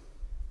us.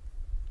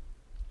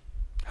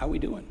 How are we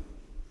doing?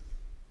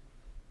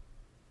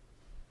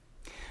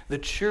 The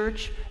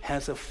church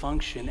has a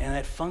function, and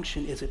that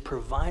function is it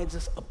provides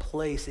us a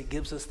place. It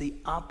gives us the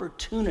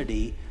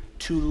opportunity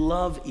to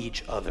love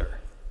each other.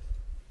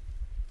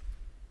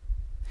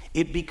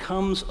 It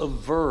becomes a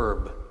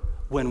verb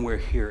when we're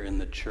here in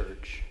the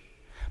church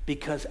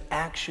because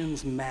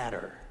actions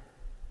matter.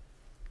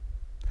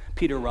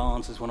 Peter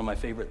Rollins is one of my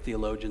favorite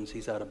theologians.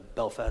 He's out of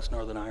Belfast,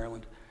 Northern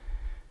Ireland.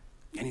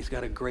 And he's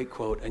got a great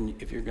quote, and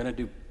if you're going to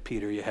do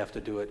Peter, you have to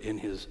do it in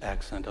his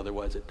accent,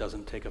 otherwise it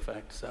doesn't take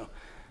effect. So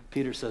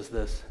Peter says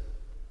this.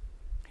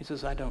 He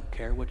says, I don't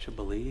care what you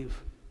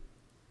believe.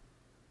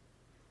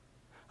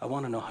 I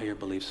want to know how your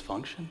beliefs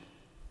function.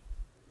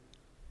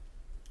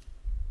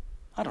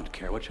 I don't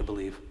care what you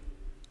believe.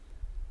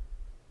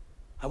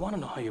 I want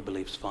to know how your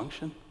beliefs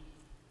function.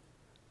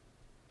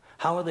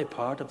 How are they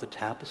part of the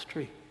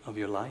tapestry of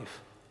your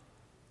life?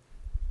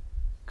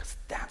 Because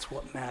that's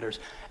what matters.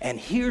 And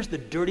here's the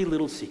dirty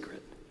little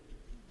secret.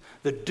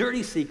 The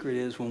dirty secret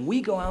is when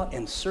we go out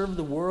and serve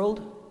the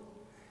world,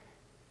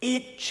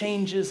 it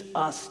changes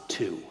us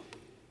too.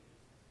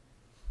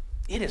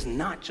 It is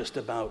not just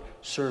about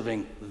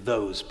serving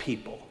those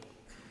people.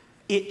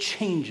 It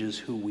changes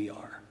who we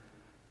are.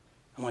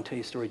 I want to tell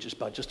you a story just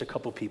about just a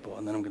couple people,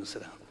 and then I'm going to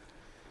sit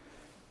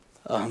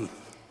down.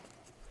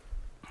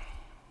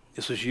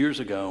 This was years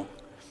ago.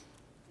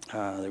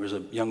 There was a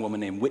young woman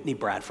named Whitney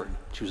Bradford.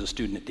 She was a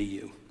student at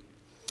DU.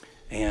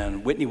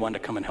 And Whitney wanted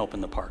to come and help in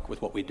the park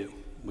with what we do,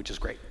 which is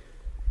great.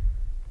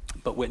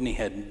 But Whitney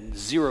had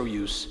zero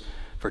use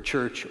for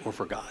church or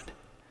for God.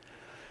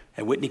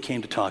 And Whitney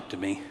came to talk to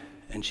me,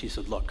 and she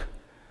said, look,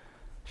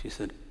 she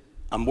said,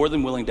 I'm more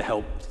than willing to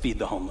help feed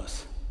the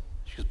homeless.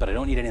 She goes, but I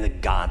don't need any of the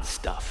God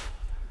stuff.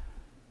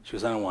 She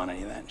goes, I don't want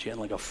any of that. And she had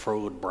like a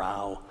furrowed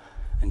brow.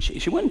 And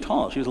she wasn't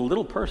tall. She was a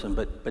little person,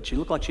 but she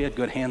looked like she had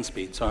good hand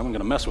speed, so I'm going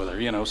to mess with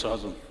her, so I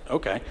was like,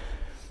 okay.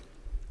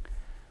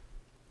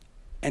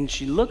 And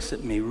she looks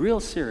at me real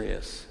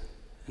serious,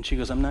 and she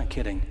goes, I'm not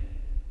kidding.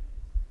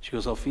 She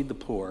goes, I'll feed the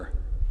poor,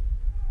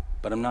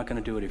 but I'm not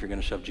going to do it if you're going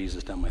to shove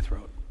Jesus down my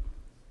throat.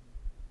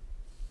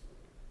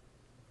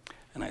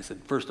 And I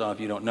said, first off,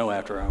 you don't know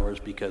after hours,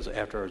 because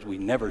after hours we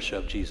never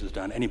shove Jesus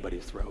down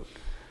anybody's throat,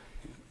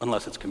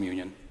 unless it's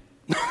communion.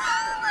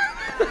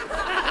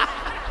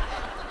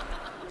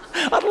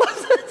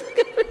 Unless it's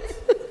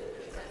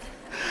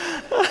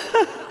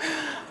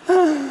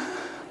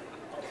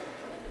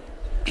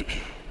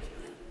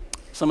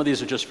Some of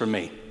these are just for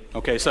me.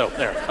 Okay, so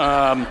there.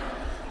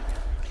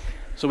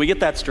 So we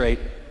get that straight.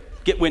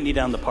 Get Whitney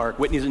down the park.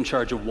 Whitney's in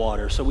charge of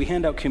water. So we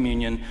hand out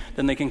communion.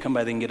 Then they can come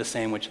by, they can get a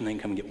sandwich, and they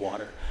can come get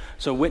water.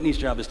 So Whitney's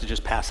job is to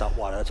just pass out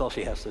water. That's all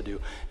she has to do.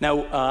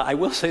 Now, I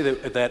will say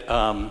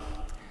that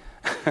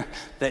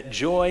that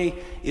joy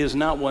is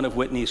not one of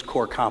Whitney's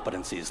core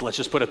competencies. Let's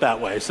just put it that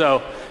way.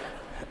 So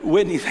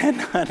Whitney's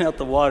handing out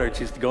the water.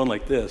 She's going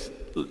like this.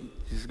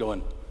 She's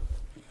going,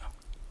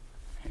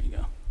 here you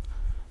go.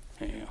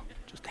 Here you go.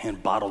 Just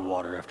hand bottled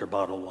water after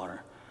bottled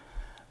water.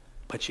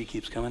 But she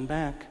keeps coming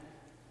back.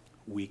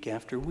 Week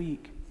after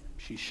week,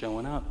 she's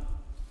showing up.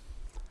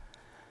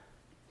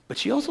 But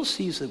she also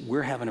sees that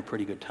we're having a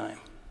pretty good time.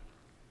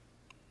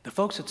 The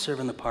folks that serve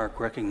in the park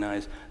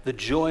recognize the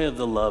joy of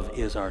the love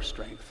is our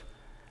strength.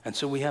 And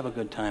so we have a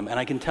good time. And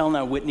I can tell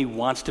now Whitney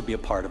wants to be a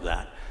part of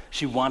that.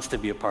 She wants to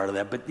be a part of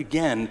that. But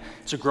again,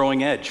 it's a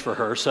growing edge for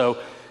her. So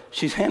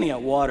she's handing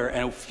out water,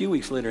 and a few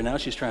weeks later, now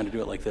she's trying to do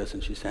it like this,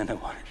 and she's handing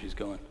out water, and she's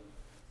going.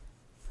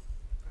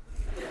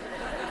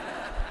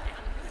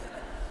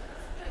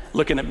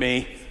 Looking at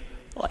me.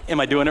 Am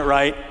I doing it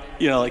right?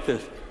 Like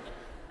this.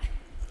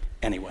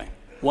 Anyway,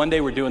 one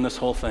day we're doing this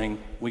whole thing.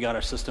 We got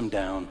our system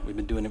down. We've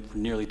been doing it for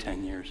nearly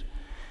 10 years.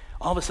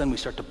 All of a sudden, we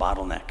start to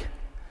bottleneck.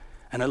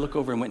 And I look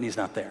over, and Whitney's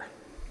not there.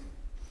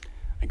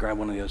 I grab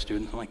one of the other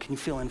students. I'm like, can you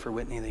fill in for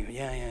Whitney? They go,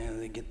 yeah.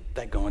 They get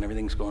that going.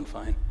 Everything's going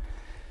fine.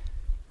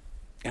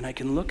 And I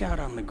can look out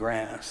on the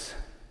grass,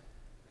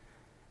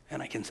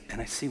 and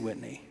I see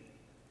Whitney.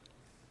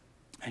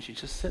 And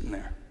she's just sitting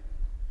there,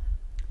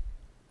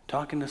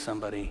 talking to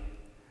somebody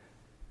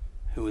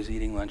who was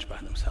eating lunch by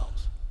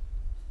themselves.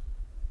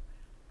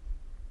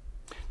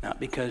 Not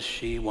because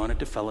she wanted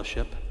to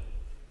fellowship,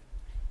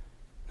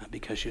 not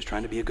because she was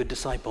trying to be a good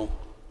disciple.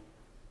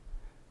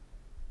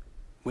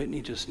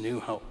 Whitney just knew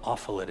how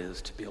awful it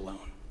is to be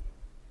alone,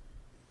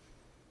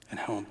 and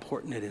how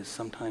important it is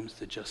sometimes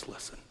to just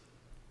listen.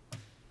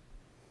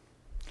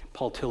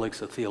 Paul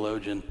Tillich's a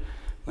theologian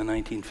in the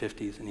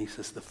 1950s, and he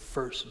says the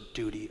first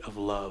duty of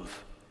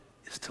love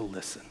is to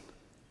listen.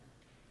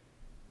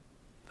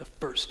 The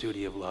first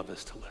duty of love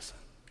is to listen.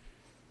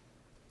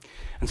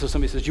 And so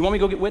somebody says, do you want me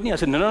to go get Whitney? I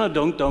said, no,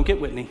 don't get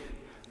Whitney.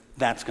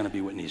 That's going to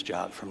be Whitney's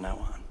job from now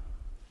on.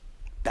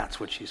 That's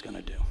what she's going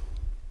to do.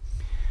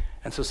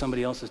 And so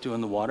somebody else is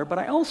doing the water, but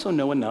I also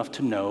know enough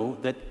to know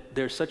that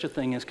there's such a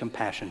thing as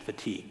compassion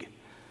fatigue.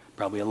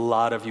 Probably a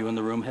lot of you in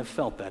the room have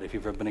felt that if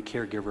you've ever been a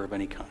caregiver of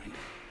any kind.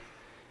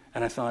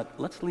 And I thought,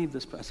 let's leave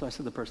this. So I said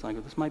to the person, I go,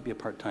 this might be a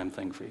part-time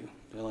thing for you.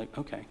 They're like,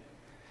 okay.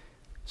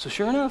 So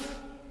sure enough,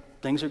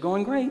 things are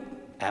going great.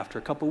 After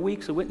a couple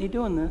weeks of Whitney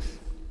doing this,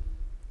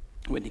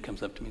 Whitney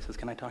comes up to me and says,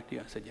 can I talk to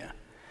you? I said, yeah.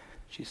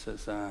 She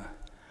says, so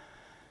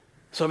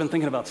I've been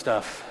thinking about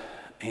stuff,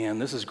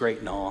 and this is great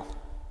and all,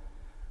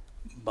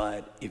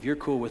 but if you're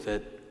cool with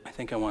it, I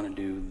think I want to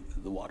do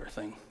the water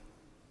thing.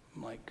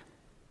 I'm like,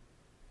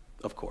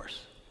 of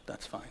course,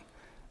 that's fine.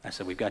 I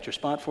said, we've got your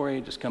spot for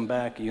you, just come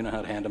back, you know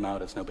how to hand them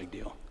out, it's no big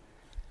deal.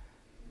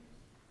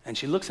 And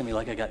she looks at me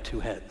like I got two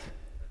heads.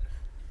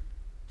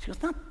 She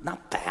goes,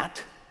 not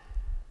that.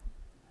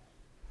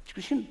 She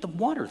goes, the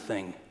water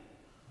thing.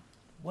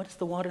 What is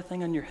the water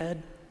thing on your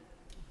head?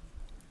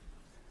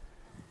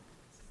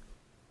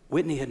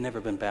 Whitney had never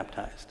been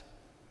baptized.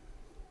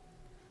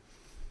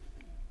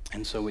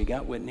 And so we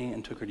got Whitney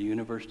and took her to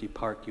University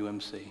Park,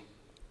 UMC.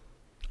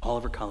 All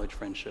of her college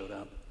friends showed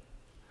up.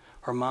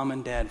 Her mom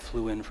and dad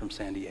flew in from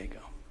San Diego.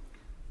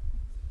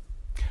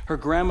 Her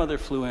grandmother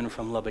flew in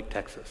from Lubbock,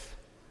 Texas.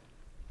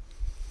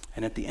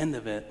 And at the end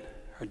of it,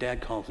 her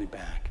dad calls me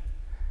back.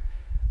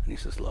 And he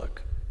says,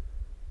 look,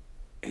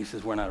 he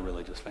says, we're not a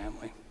religious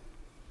family.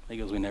 He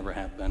goes, we never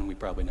have been, we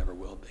probably never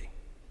will be.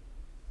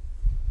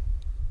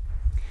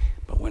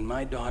 But when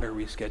my daughter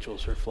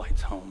reschedules her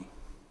flights home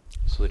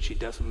so that she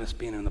doesn't miss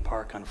being in the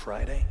park on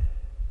Friday,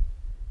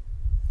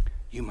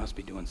 you must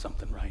be doing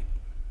something right.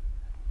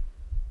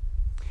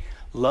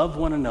 Love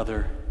one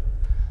another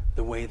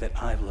the way that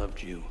I've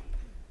loved you.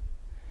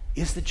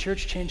 Is the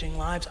church changing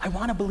lives? I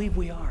want to believe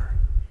we are.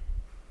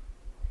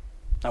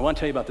 I want to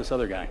tell you about this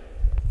other guy.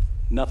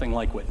 Nothing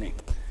like Whitney.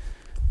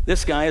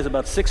 This guy is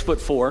about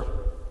 6'4",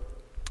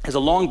 has a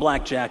long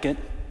black jacket,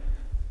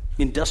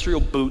 industrial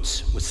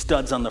boots with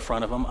studs on the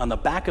front of them. On the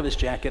back of his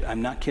jacket,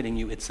 I'm not kidding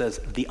you, it says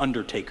The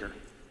Undertaker.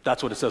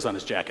 That's what it says on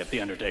his jacket, The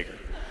Undertaker.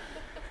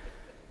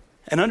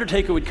 An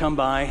undertaker would come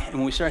by, and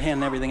when we started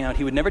handing everything out,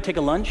 he would never take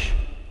a lunch,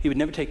 he would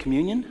never take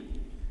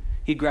communion,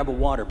 he'd grab a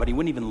water, but he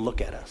wouldn't even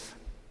look at us.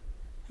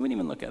 He wouldn't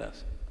even look at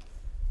us.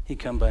 He'd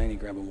come by and he'd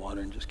grab a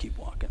water and just keep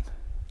walking.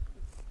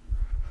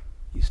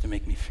 Used to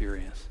make me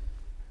furious.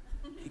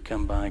 He'd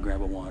come by,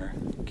 grab a water,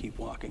 keep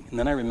walking. And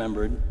then I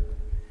remembered,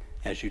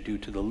 as you do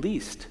to the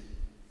least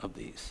of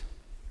these,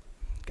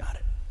 got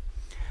it.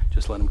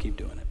 Just let him keep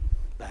doing it,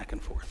 back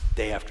and forth.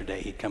 Day after day,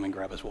 he'd come and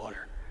grab his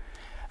water.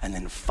 And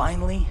then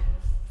finally,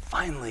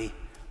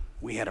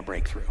 we had a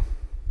breakthrough.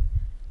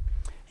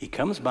 He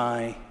comes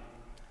by,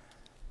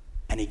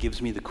 and he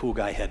gives me the cool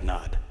guy head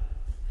nod.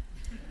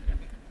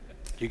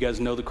 You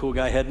guys know the cool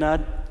guy head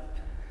nod?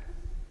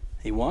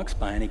 He walks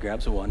by and he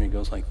grabs a water and he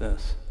goes like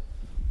this.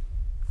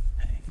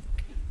 Hey.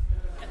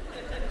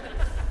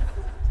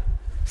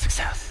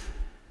 Success.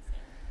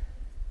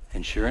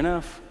 And sure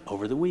enough,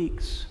 over the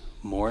weeks,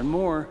 more and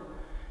more,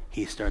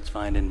 he starts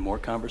finding more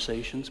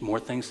conversations, more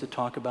things to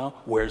talk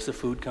about. Where's the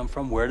food come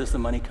from? Where does the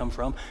money come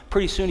from?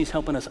 Pretty soon he's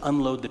helping us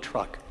unload the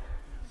truck.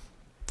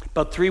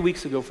 About 3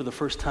 weeks ago, for the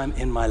first time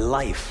in my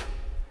life,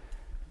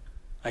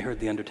 I heard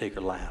the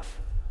undertaker laugh.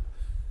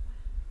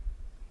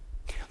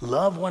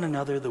 Love one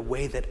another the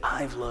way that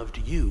I've loved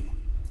you.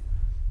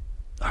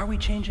 Are we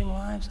changing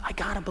lives? I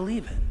gotta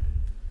believe it.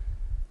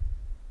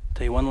 I'll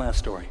tell you one last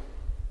story.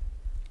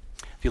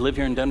 If you live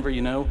here in Denver,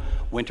 you know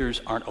winters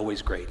aren't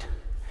always great.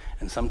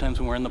 And sometimes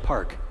when we're in the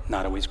park,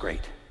 not always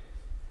great.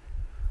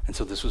 And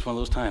so this was one of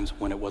those times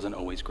when it wasn't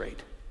always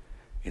great.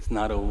 It's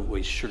not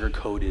always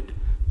sugar-coated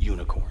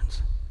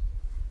unicorns.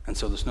 And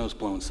so the snow's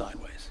blowing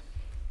sideways.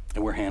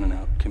 And we're handing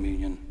out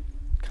communion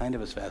kind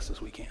of as fast as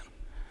we can.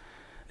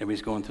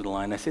 Everybody's going through the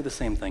line. I say the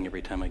same thing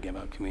every time I give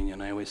out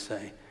communion. I always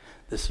say,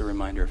 this is a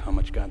reminder of how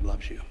much God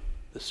loves you.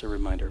 This is a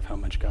reminder of how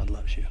much God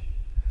loves you.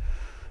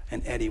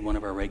 And Eddie, one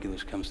of our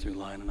regulars, comes through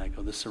line, and I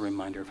go, this is a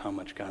reminder of how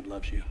much God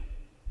loves you.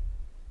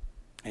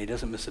 And he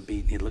doesn't miss a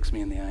beat, and he looks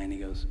me in the eye, and he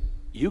goes,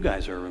 you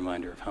guys are a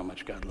reminder of how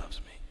much God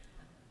loves me.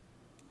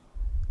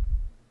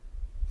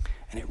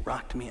 And it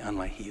rocked me on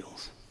my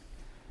heels,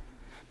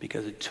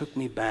 because it took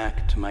me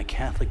back to my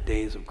Catholic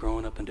days of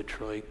growing up in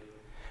Detroit,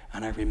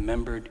 and I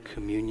remembered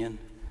communion,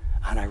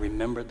 and I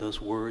remembered those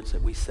words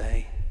that we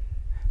say,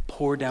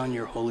 pour down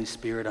your Holy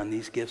Spirit on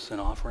these gifts and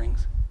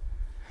offerings.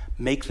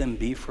 Make them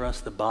be for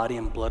us the body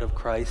and blood of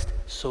Christ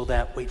so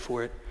that, wait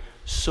for it,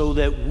 so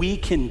that we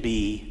can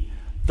be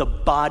the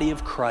body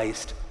of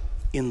Christ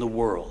in the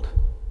world.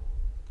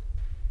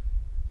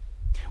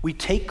 We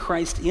take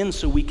Christ in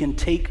so we can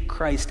take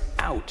Christ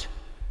out.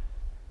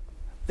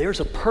 There's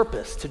a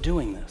purpose to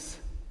doing this.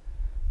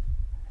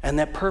 And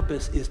that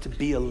purpose is to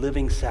be a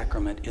living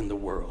sacrament in the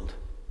world.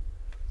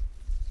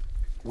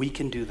 We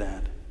can do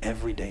that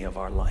every day of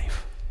our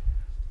life.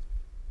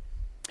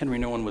 Henry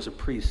Nouwen was a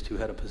priest who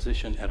had a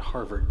position at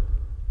Harvard.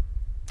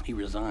 He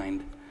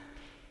resigned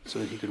so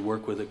that he could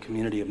work with a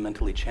community of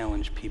mentally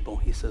challenged people.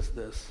 He says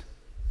this: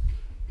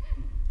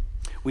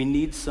 we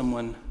need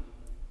someone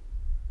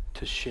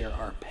to share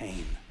our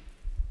pain,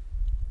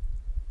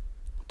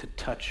 to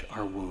touch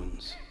our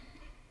wounds.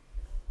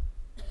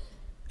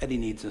 Eddie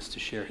needs us to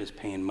share his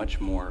pain much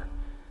more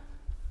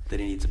than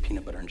he needs a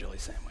peanut butter and jelly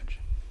sandwich.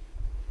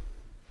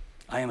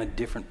 I am a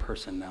different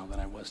person now than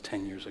I was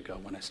 10 years ago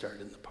when I started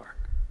in the park.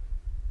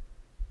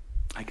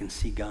 I can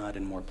see God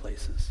in more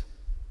places.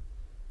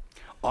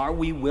 Are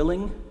we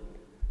willing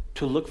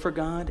to look for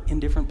God in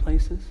different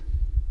places?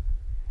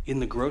 In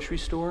the grocery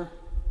store?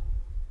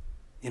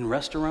 In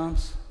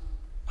restaurants?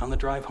 On the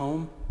drive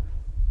home?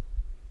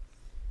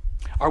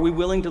 Are we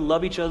willing to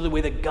love each other the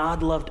way that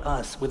God loved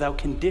us, without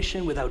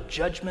condition, without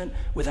judgment,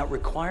 without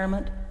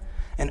requirement?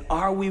 And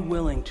are we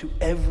willing to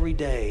every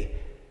day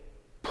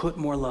put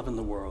more love in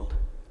the world?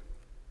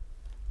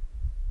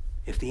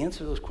 If the answer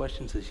to those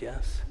questions is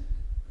yes,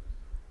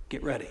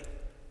 get ready,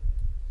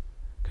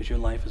 because your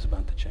life is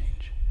about to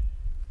change.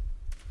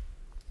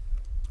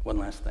 One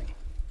last thing.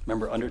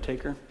 Remember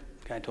Undertaker,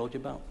 the guy I told you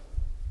about?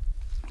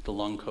 The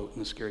long coat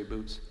and the scary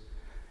boots?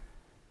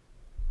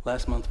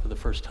 Last month, for the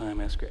first time,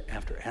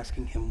 after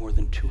asking him more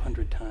than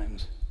 200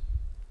 times,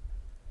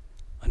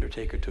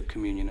 Undertaker took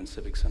communion in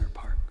Civic Center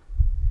Park.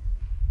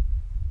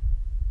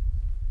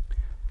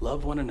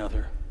 Love one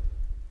another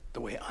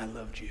the way I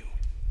loved you.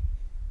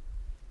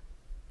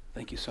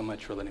 Thank you so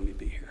much for letting me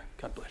be here.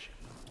 God bless you.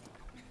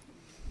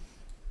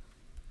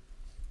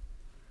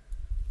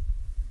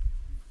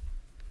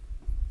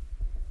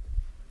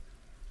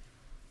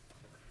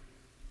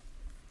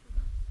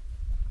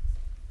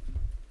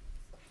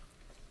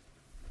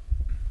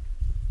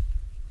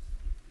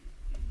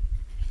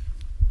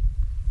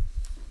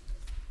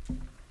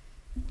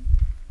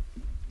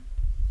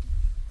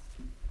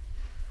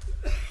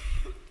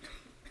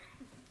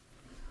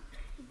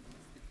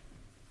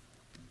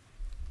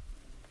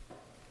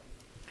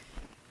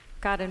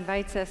 God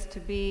invites us to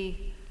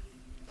be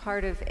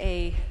part of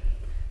a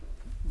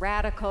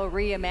radical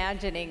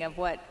reimagining of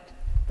what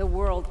the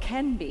world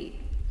can be,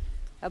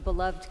 a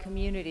beloved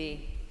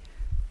community.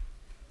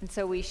 And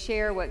so we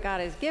share what God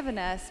has given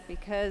us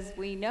because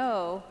we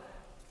know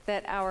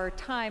that our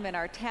time and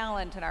our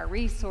talent and our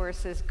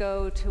resources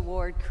go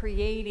toward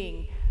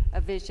creating a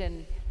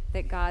vision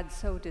that God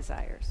so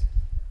desires.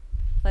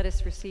 Let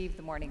us receive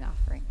the morning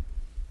offering.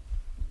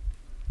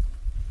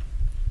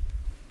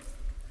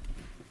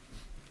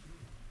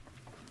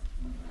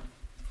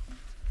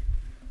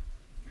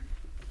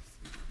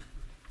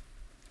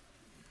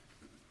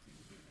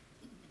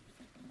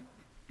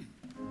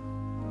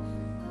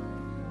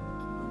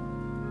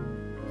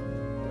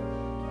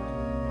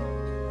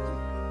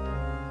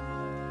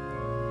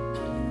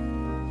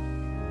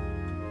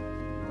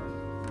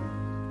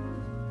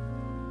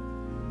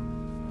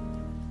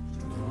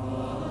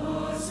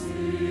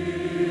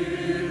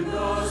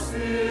 The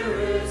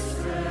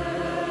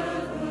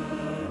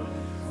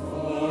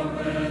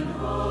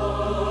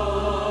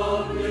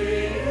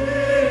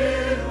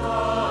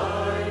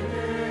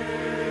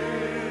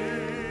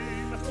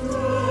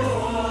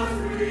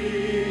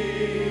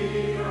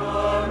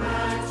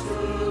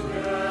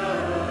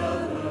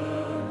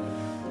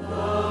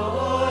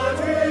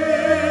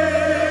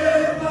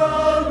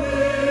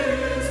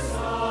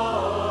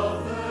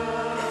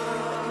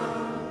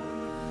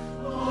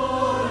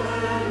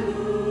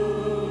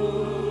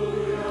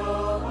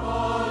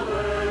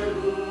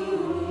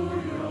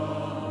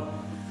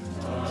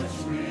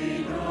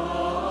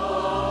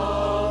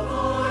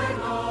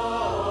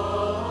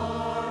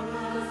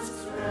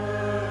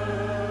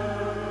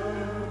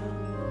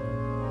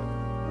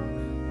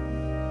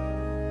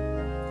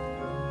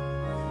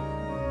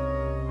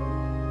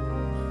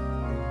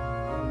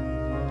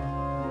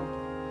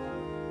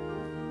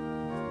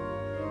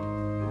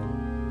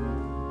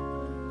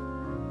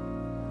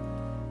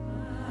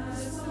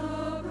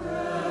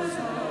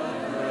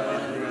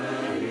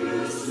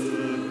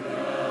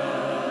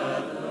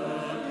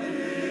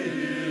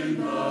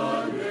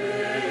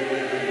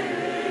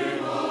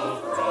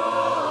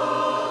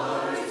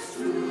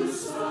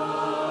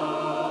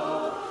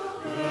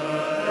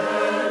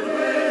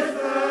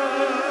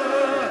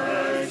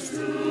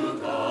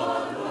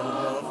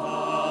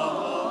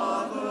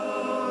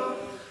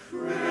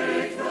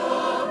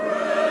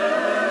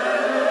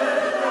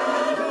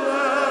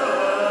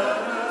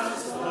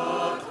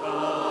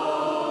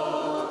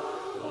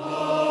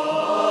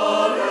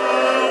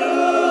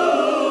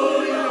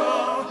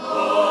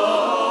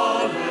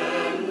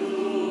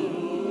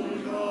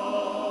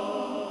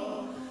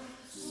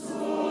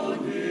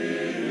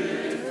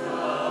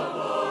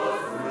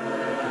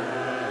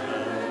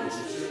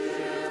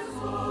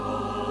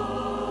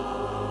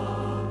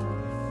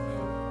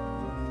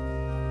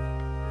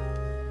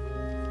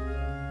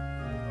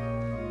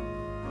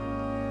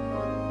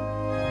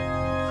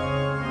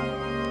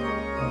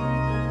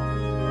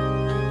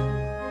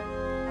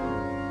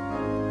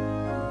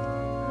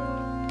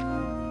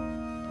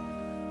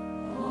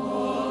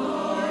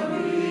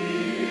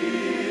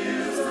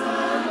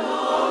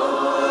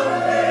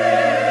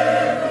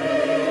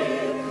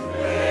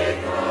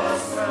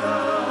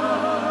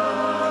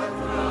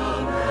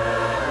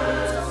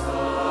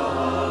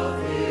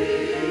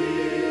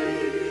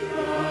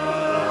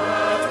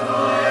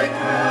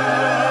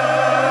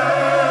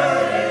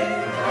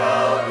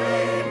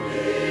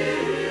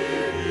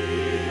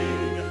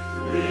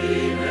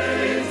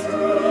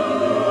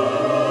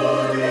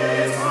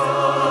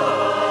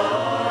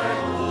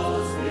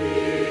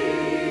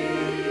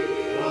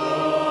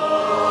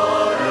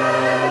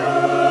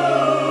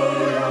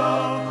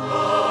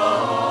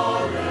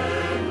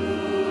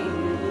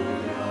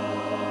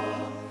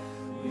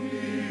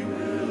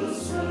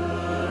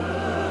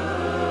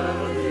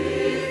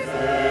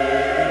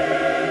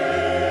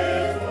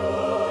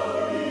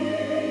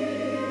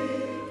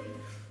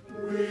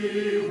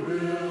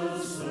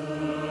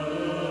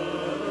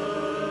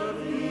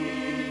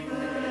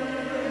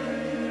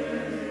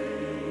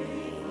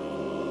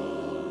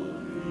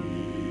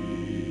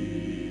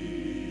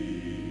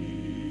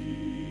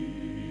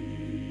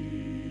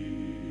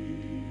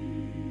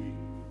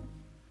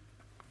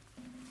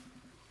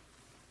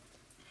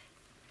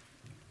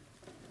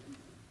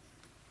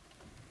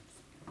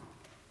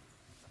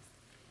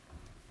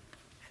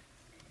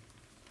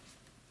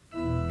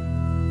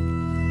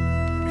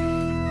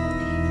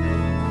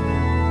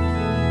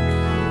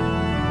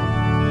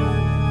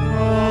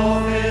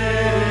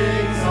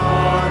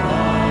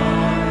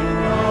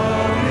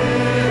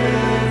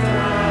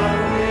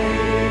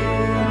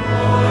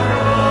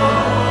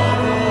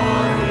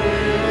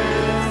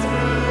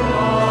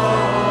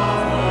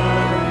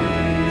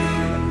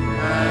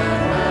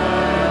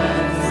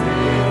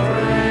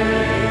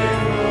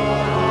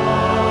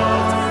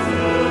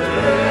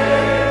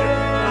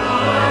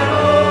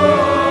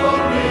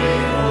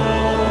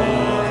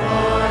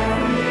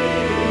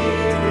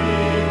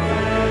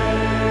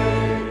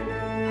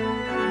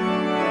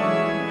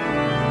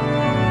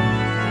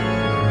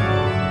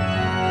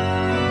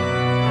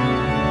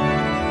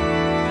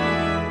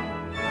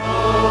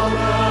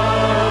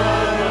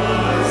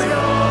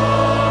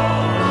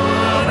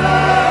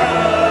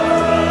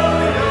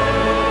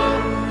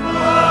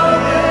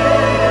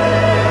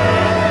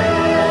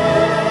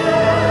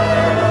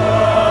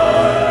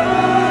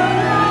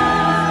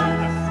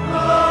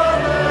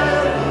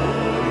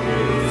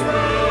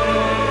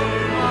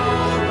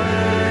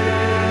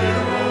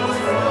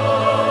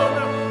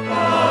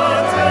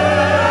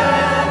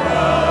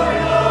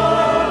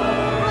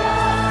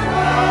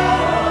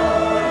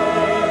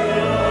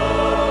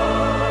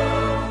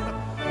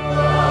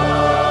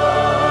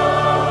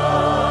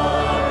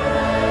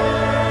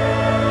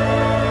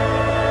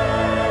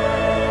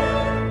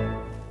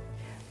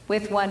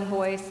With one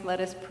voice,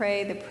 let us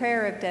pray the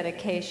prayer of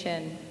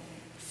dedication,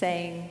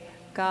 saying,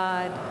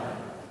 God,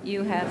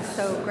 you have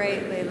so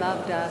greatly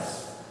loved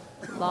us,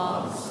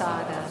 long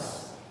sought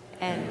us,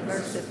 and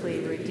mercifully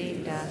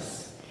redeemed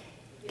us.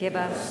 Give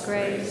us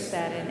grace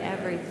that in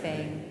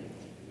everything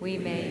we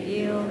may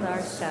yield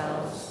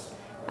ourselves,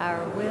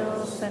 our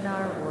wills and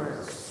our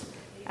works,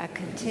 a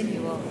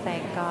continual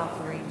thank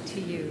offering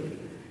to you.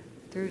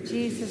 Through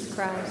Jesus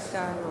Christ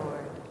our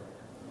Lord.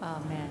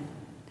 Amen.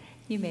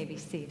 You may be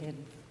seated.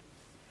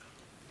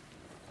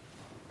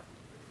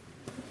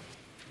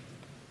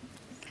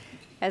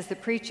 As the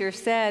preacher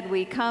said,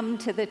 we come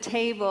to the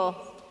table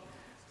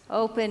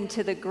open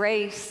to the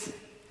grace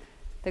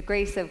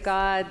of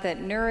God that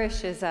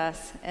nourishes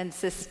us and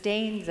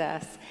sustains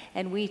us,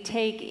 and we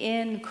take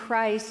in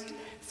Christ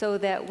so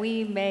that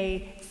we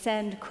may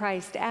send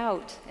Christ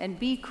out and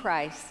be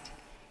Christ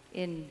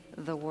in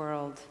the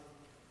world.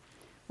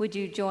 Would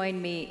you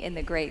join me in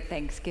the great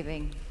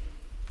thanksgiving?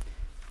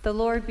 The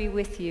Lord be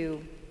with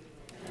you.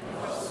 And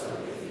also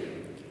with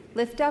you.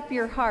 Lift up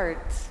your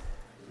hearts.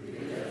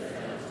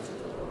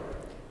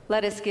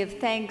 Let us give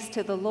thanks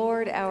to the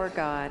Lord our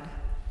God.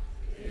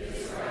 It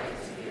is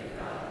right to give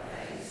God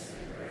thanks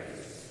and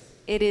praise.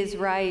 It is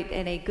right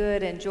and a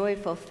good and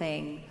joyful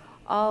thing,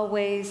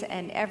 always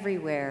and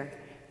everywhere,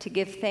 to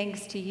give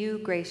thanks to you,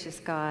 gracious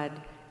God,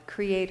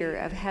 creator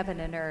of heaven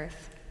and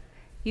earth.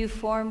 You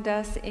formed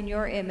us in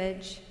your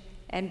image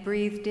and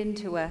breathed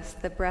into us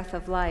the breath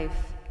of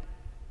life.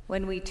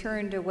 When we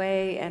turned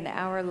away and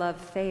our love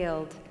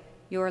failed,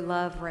 your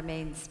love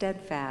remained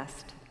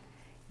steadfast.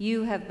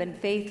 You have been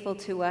faithful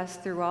to us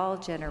through all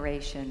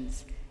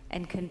generations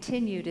and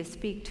continue to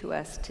speak to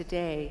us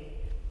today.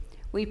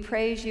 We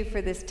praise you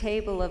for this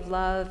table of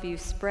love you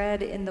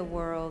spread in the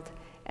world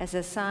as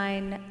a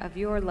sign of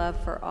your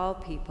love for all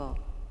people.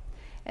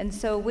 And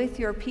so with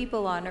your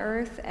people on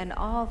earth and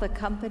all the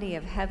company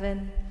of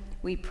heaven,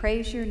 we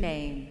praise your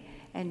name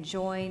and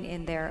join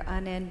in their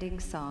unending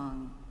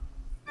song.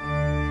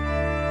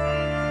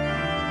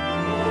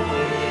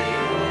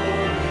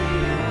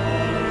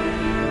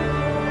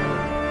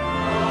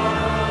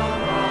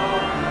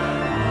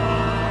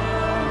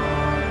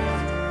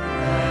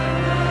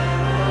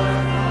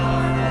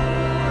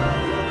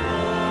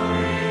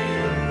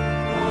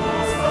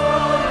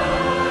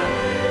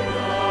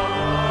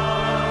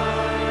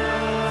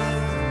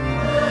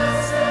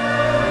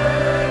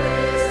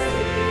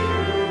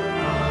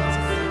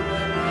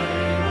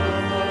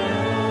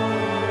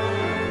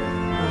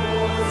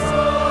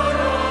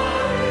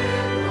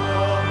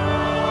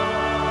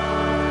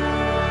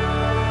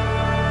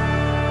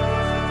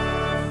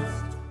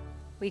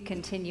 We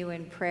continue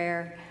in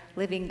prayer.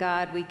 Living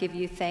God, we give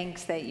you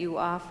thanks that you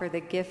offer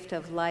the gift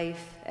of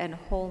life and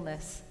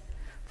wholeness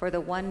for the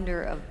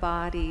wonder of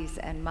bodies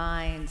and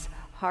minds,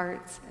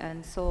 hearts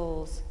and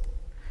souls.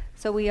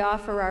 So we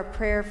offer our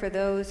prayer for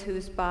those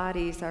whose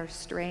bodies are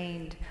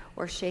strained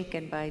or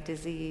shaken by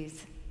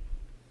disease.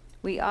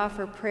 We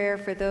offer prayer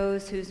for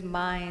those whose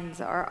minds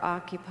are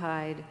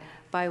occupied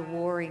by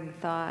warring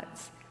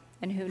thoughts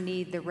and who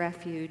need the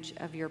refuge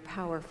of your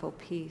powerful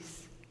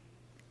peace.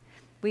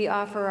 We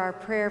offer our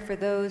prayer for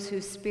those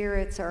whose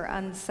spirits are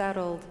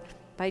unsettled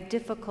by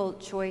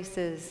difficult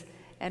choices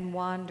and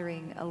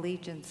wandering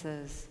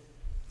allegiances.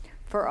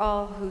 For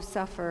all who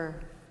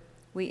suffer,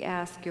 we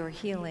ask your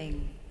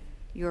healing,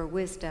 your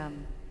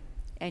wisdom,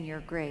 and your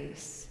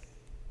grace.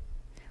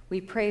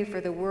 We pray for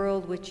the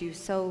world which you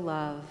so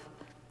love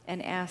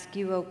and ask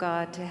you, O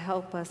God, to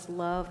help us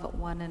love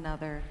one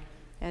another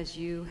as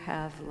you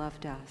have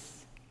loved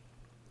us.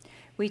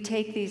 We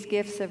take these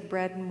gifts of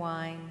bread and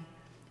wine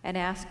and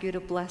ask you to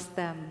bless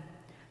them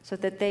so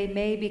that they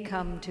may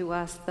become to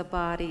us the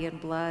body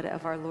and blood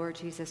of our Lord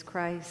Jesus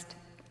Christ,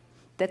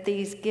 that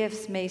these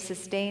gifts may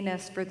sustain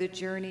us for the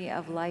journey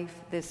of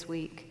life this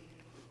week,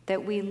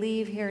 that we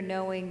leave here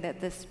knowing that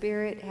the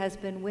Spirit has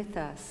been with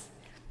us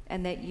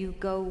and that you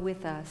go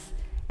with us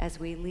as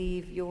we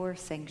leave your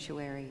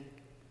sanctuary.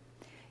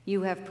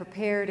 You have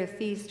prepared a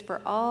feast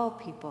for all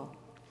people,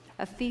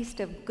 a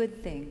feast of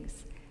good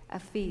things, a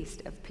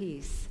feast of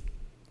peace.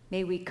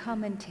 May we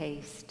come and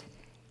taste,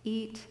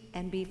 eat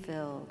and be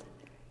filled,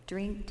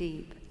 drink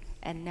deep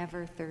and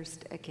never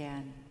thirst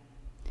again.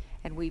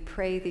 And we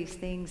pray these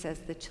things as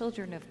the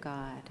children of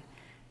God,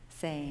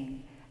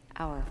 saying,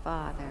 Our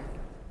Father,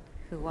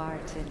 who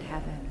art in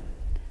heaven,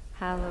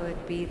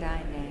 hallowed be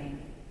thy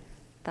name.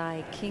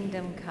 Thy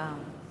kingdom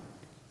come,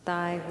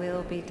 thy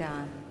will be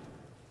done,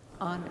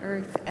 on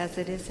earth as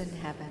it is in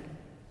heaven.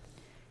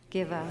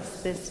 Give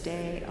us this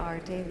day our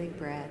daily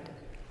bread,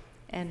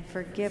 and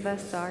forgive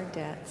us our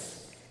debts,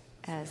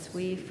 as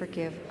we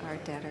forgive our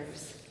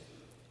debtors.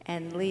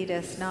 And lead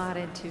us not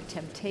into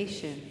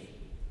temptation,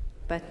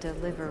 but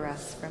deliver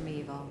us from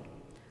evil.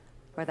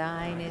 For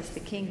thine is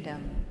the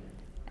kingdom,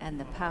 and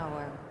the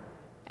power,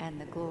 and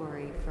the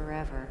glory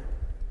forever.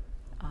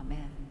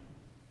 Amen.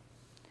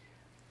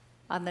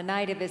 On the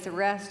night of his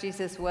arrest,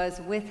 Jesus was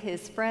with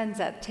his friends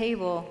at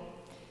table,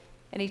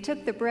 and he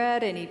took the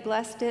bread, and he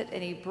blessed it,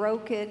 and he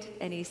broke it,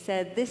 and he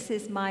said, This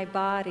is my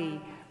body,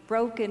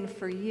 broken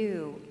for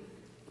you.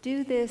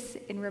 Do this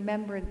in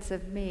remembrance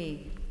of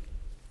me."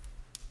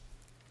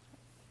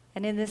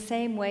 And in the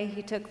same way,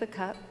 he took the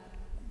cup,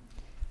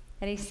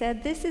 and he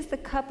said, "This is the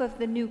cup of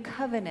the new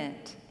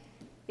covenant.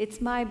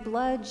 It's my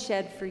blood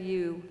shed for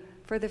you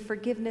for the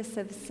forgiveness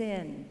of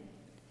sin.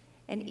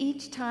 And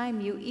each time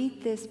you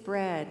eat this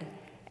bread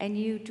and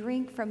you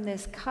drink from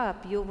this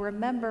cup, you'll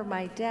remember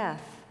my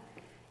death."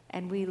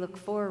 And we look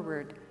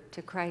forward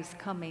to Christ's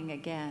coming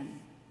again.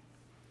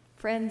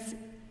 Friends,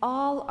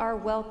 all are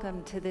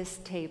welcome to this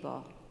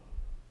table.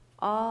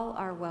 All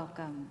are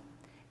welcome.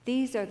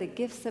 These are the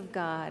gifts of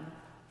God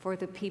for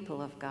the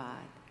people of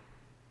God.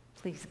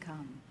 Please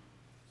come.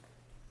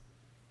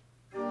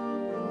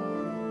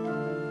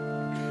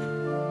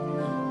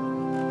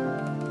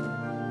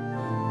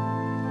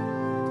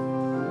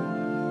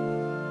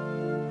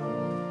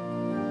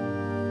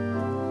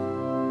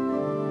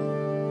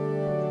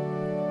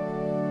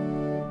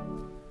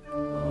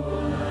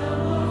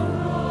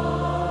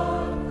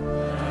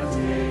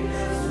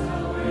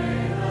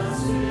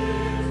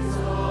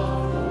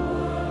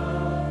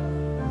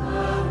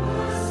 Have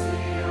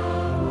mercy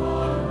on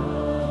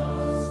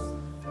us,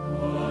 for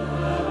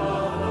the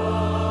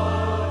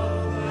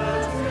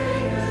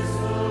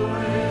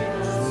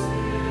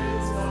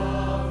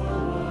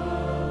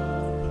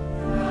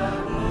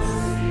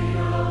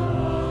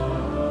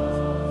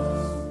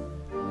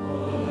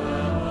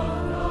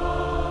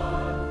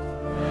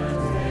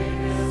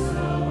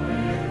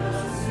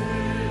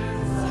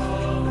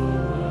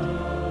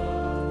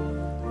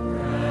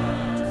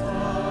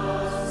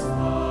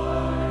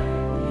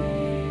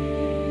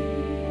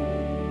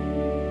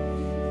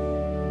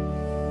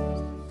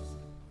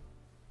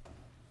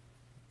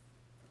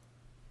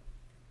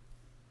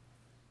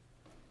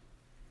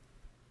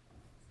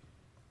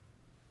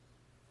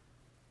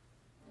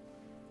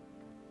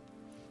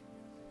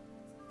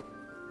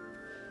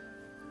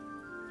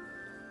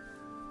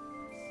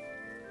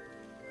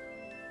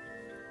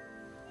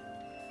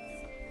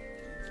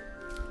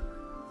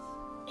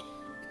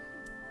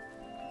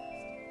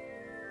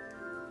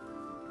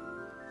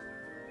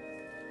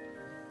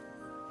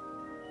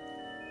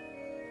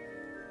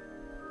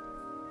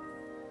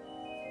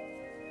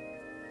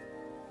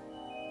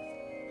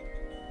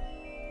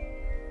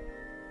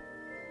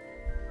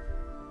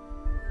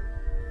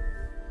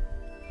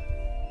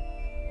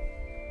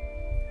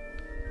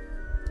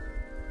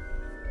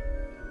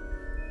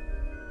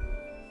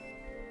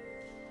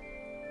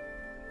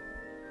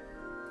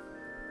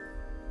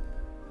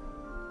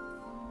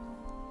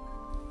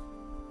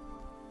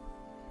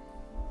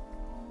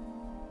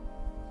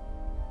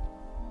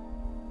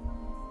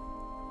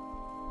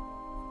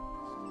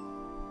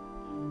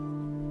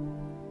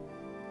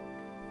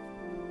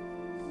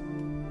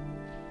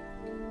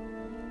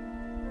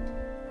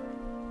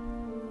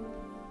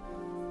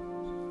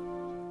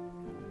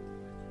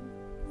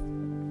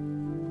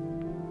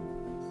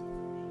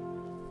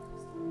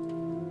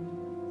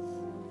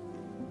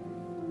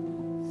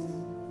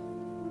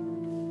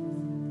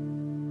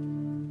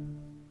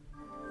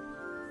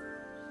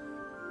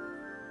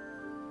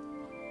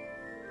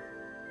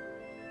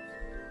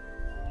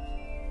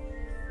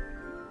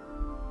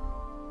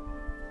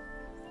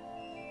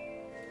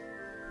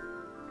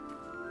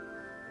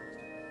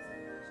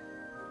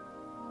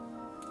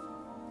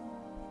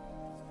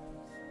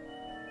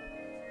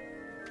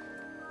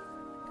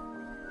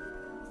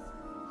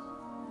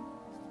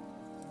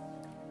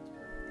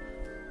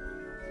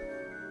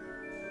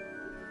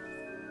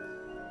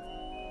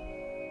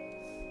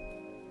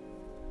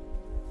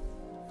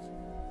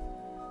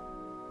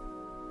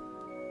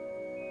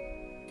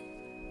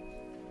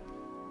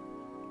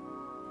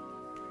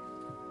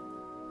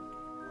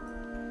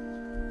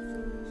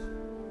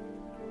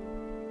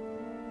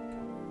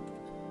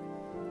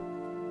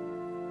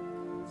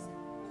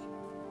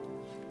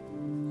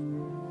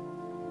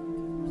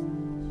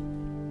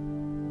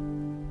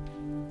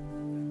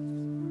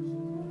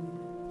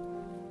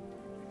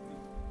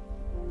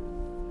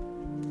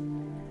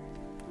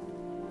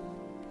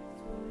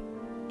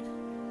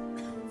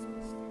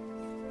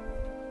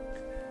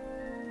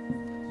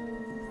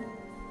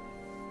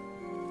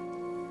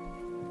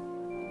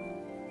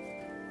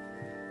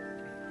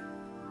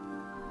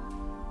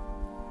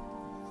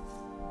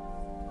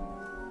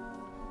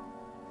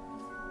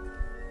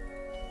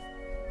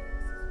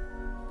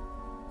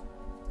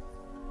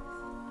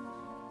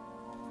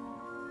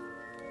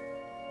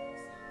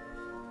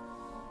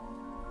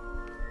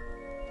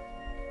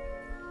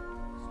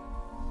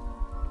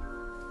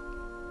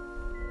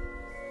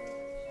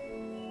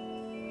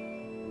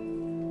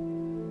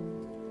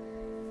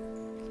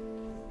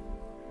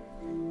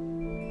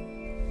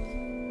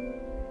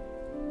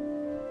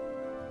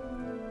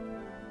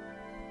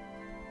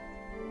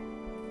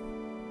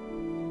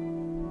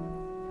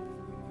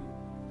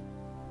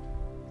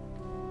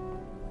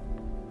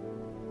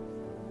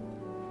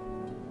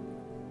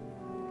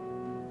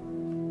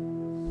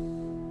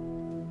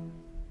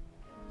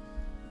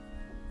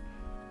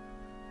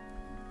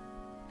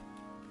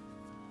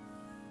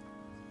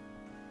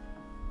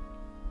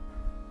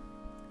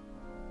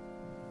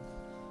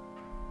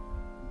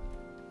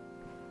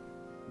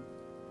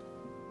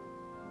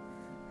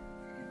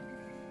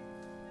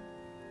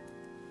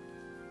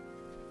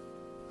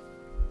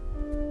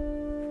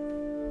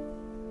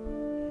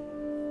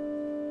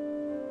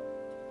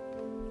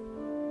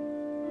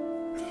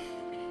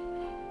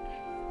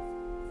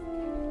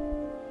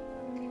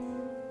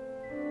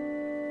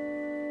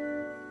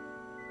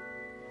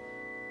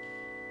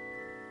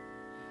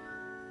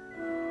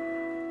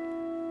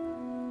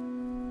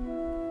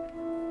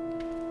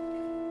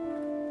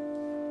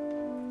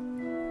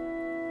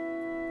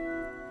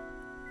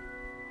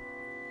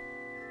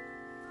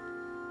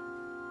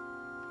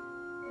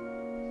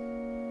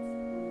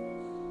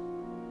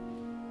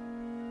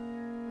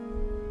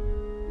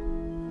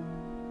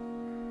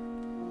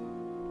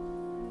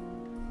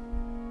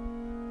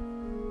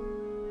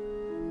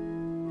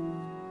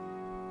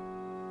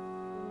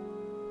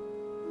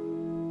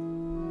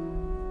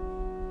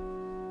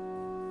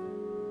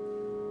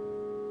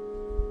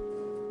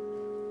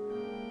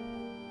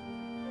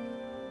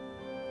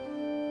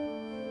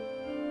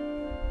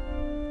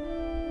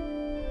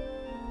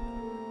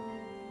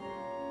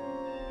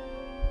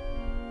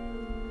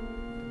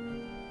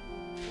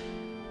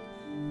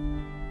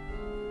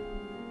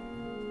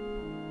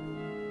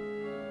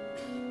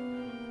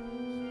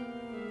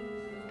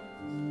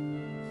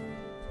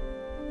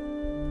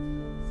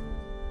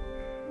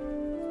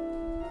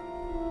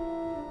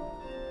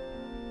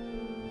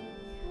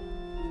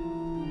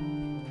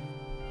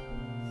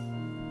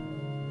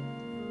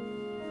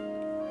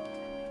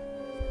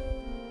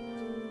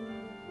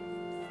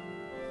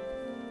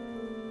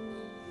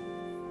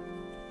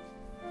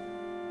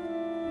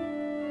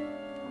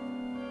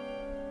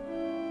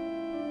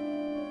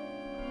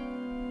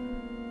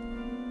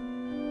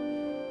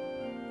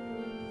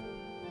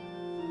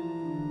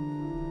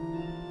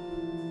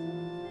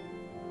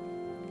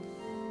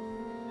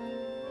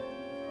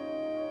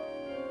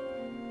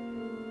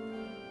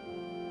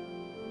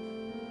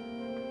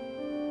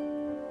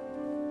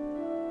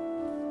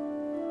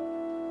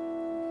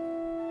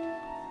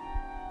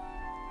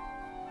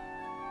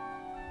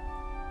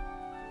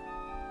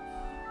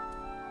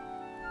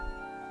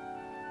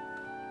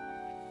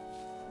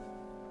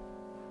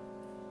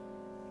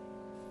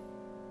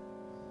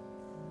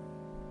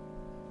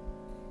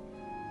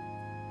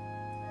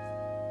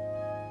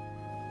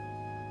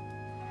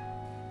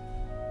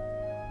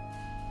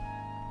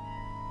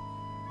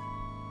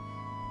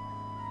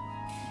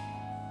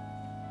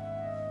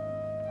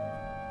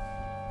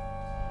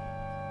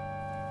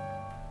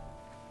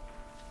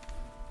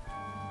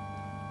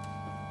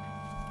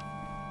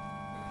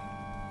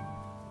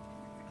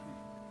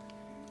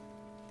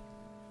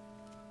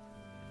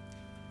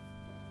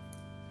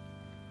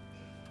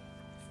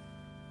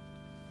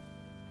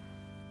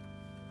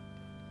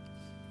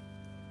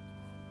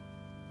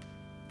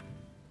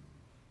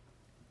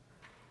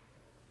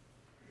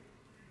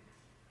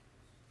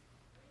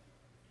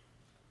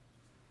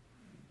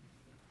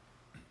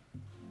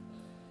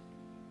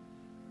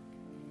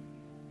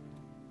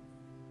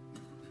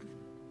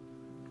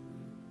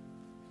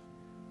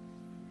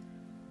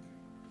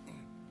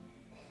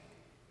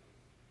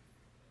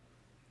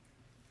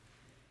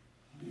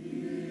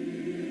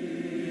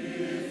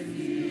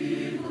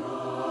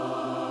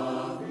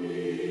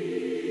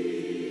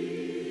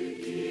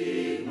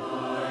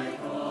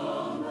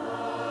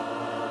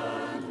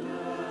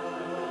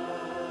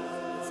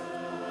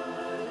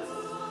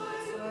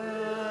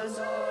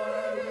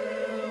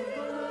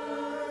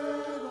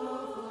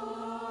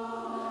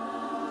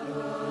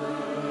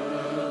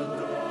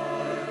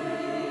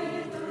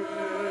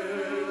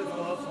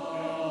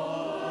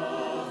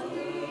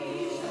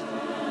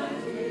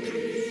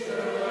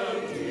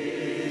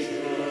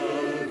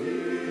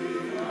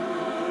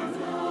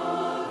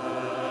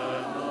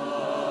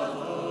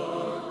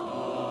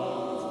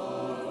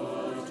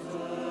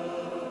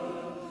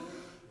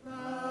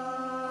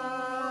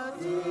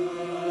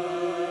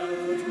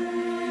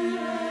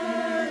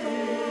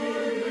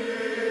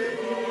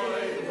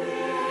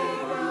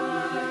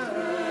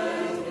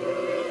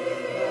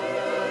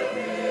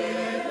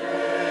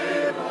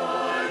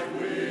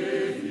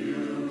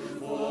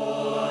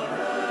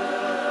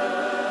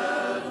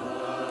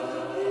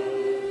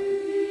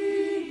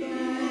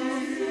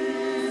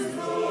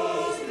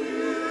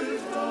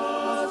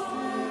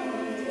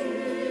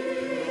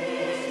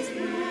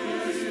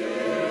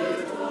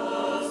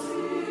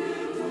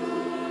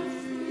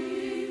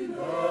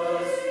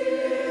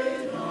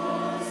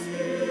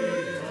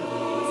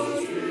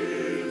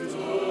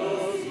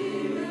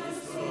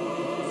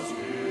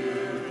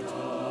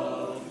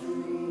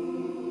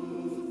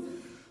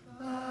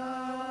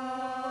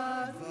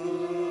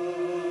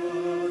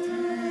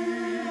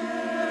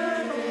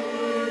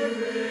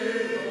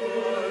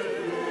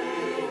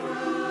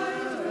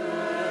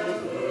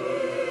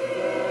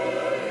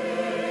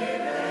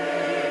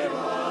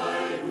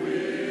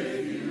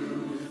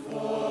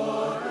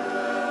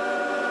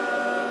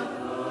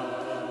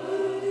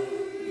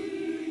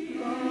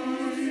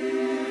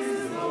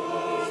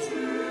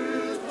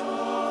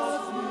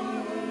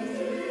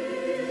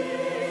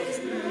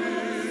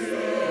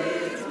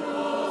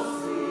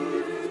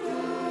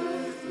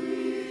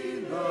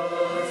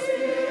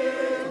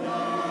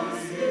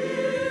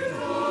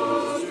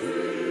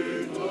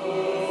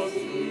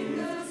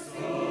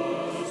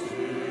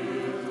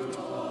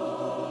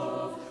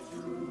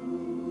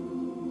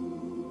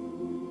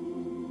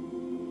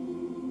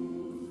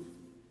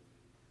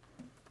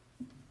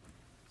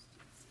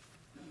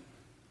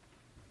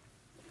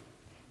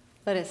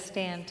Let us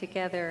stand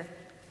together.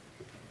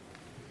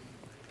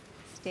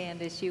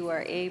 Stand as you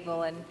are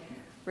able and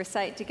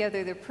recite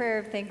together the prayer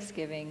of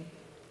thanksgiving.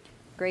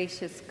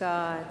 Gracious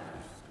God,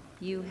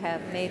 you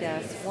have made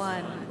us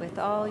one with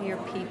all your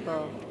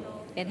people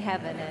in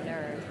heaven and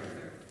earth.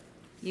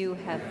 You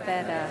have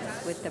fed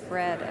us with the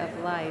bread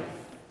of life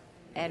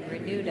and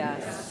renewed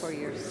us for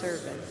your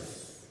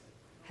service.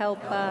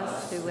 Help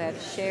us who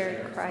have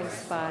shared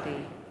Christ's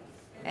body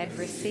and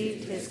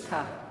received his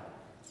cup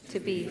to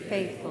be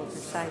faithful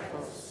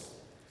disciples,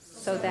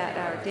 so that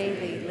our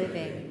daily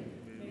living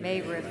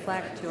may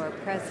reflect your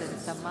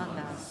presence among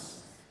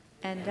us,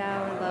 and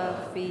our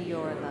love be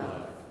your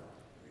love,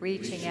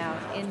 reaching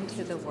out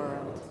into the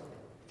world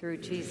through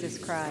Jesus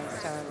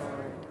Christ our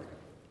Lord.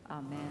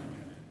 Amen.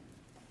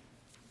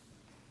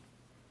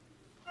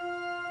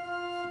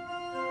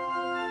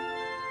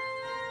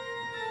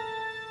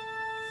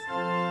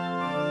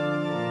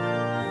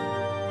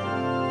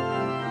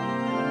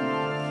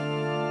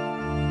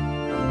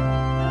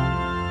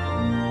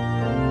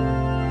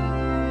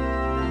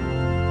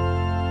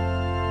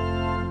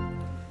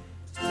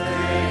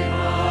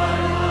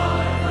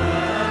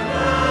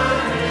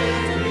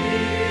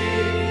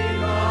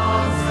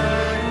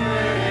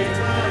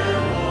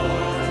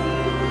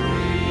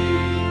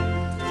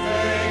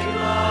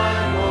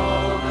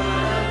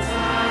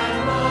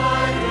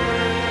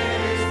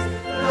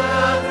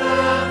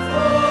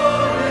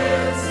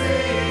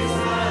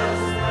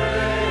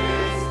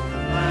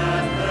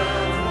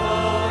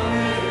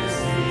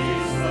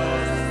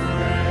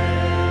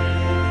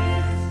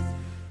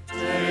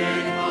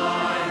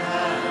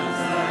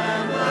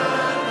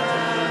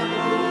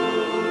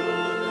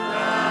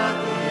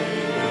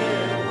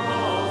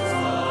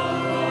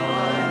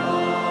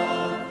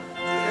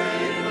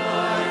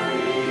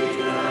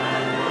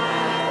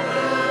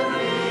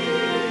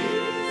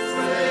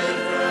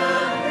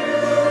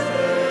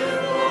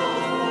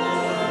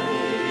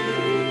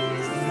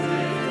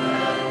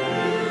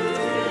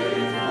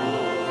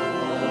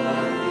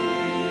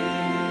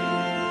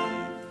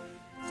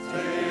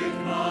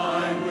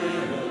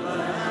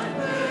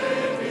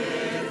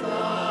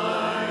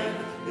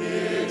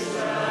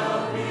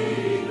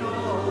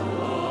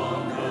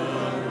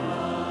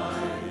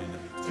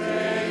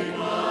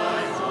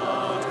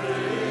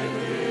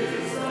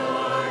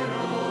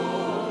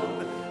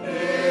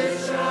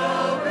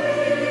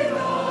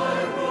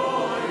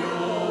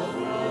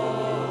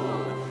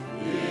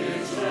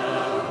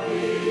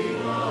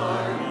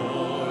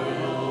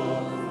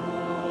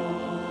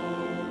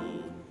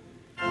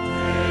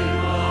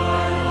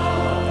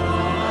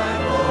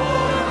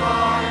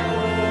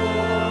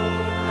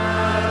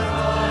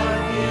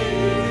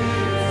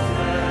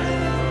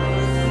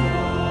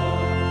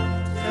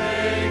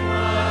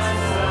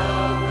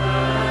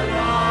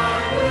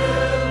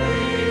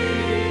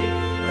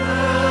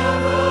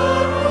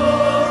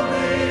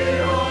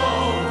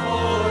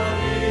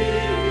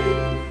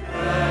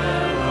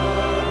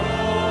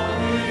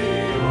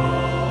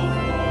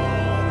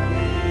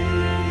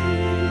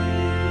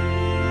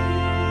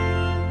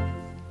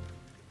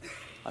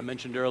 I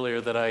mentioned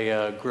earlier that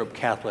I grew up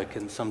Catholic,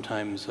 and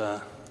sometimes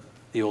the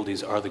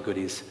oldies are the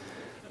goodies.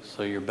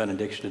 So your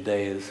benediction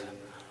today is,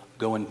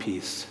 go in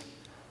peace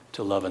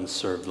to love and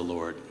serve the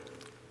Lord.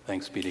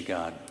 Thanks be to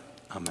God.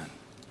 Amen.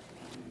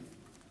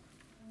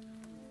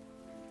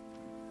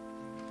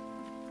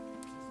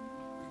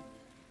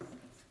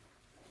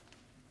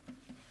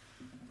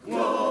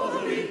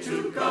 Glory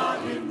to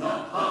God in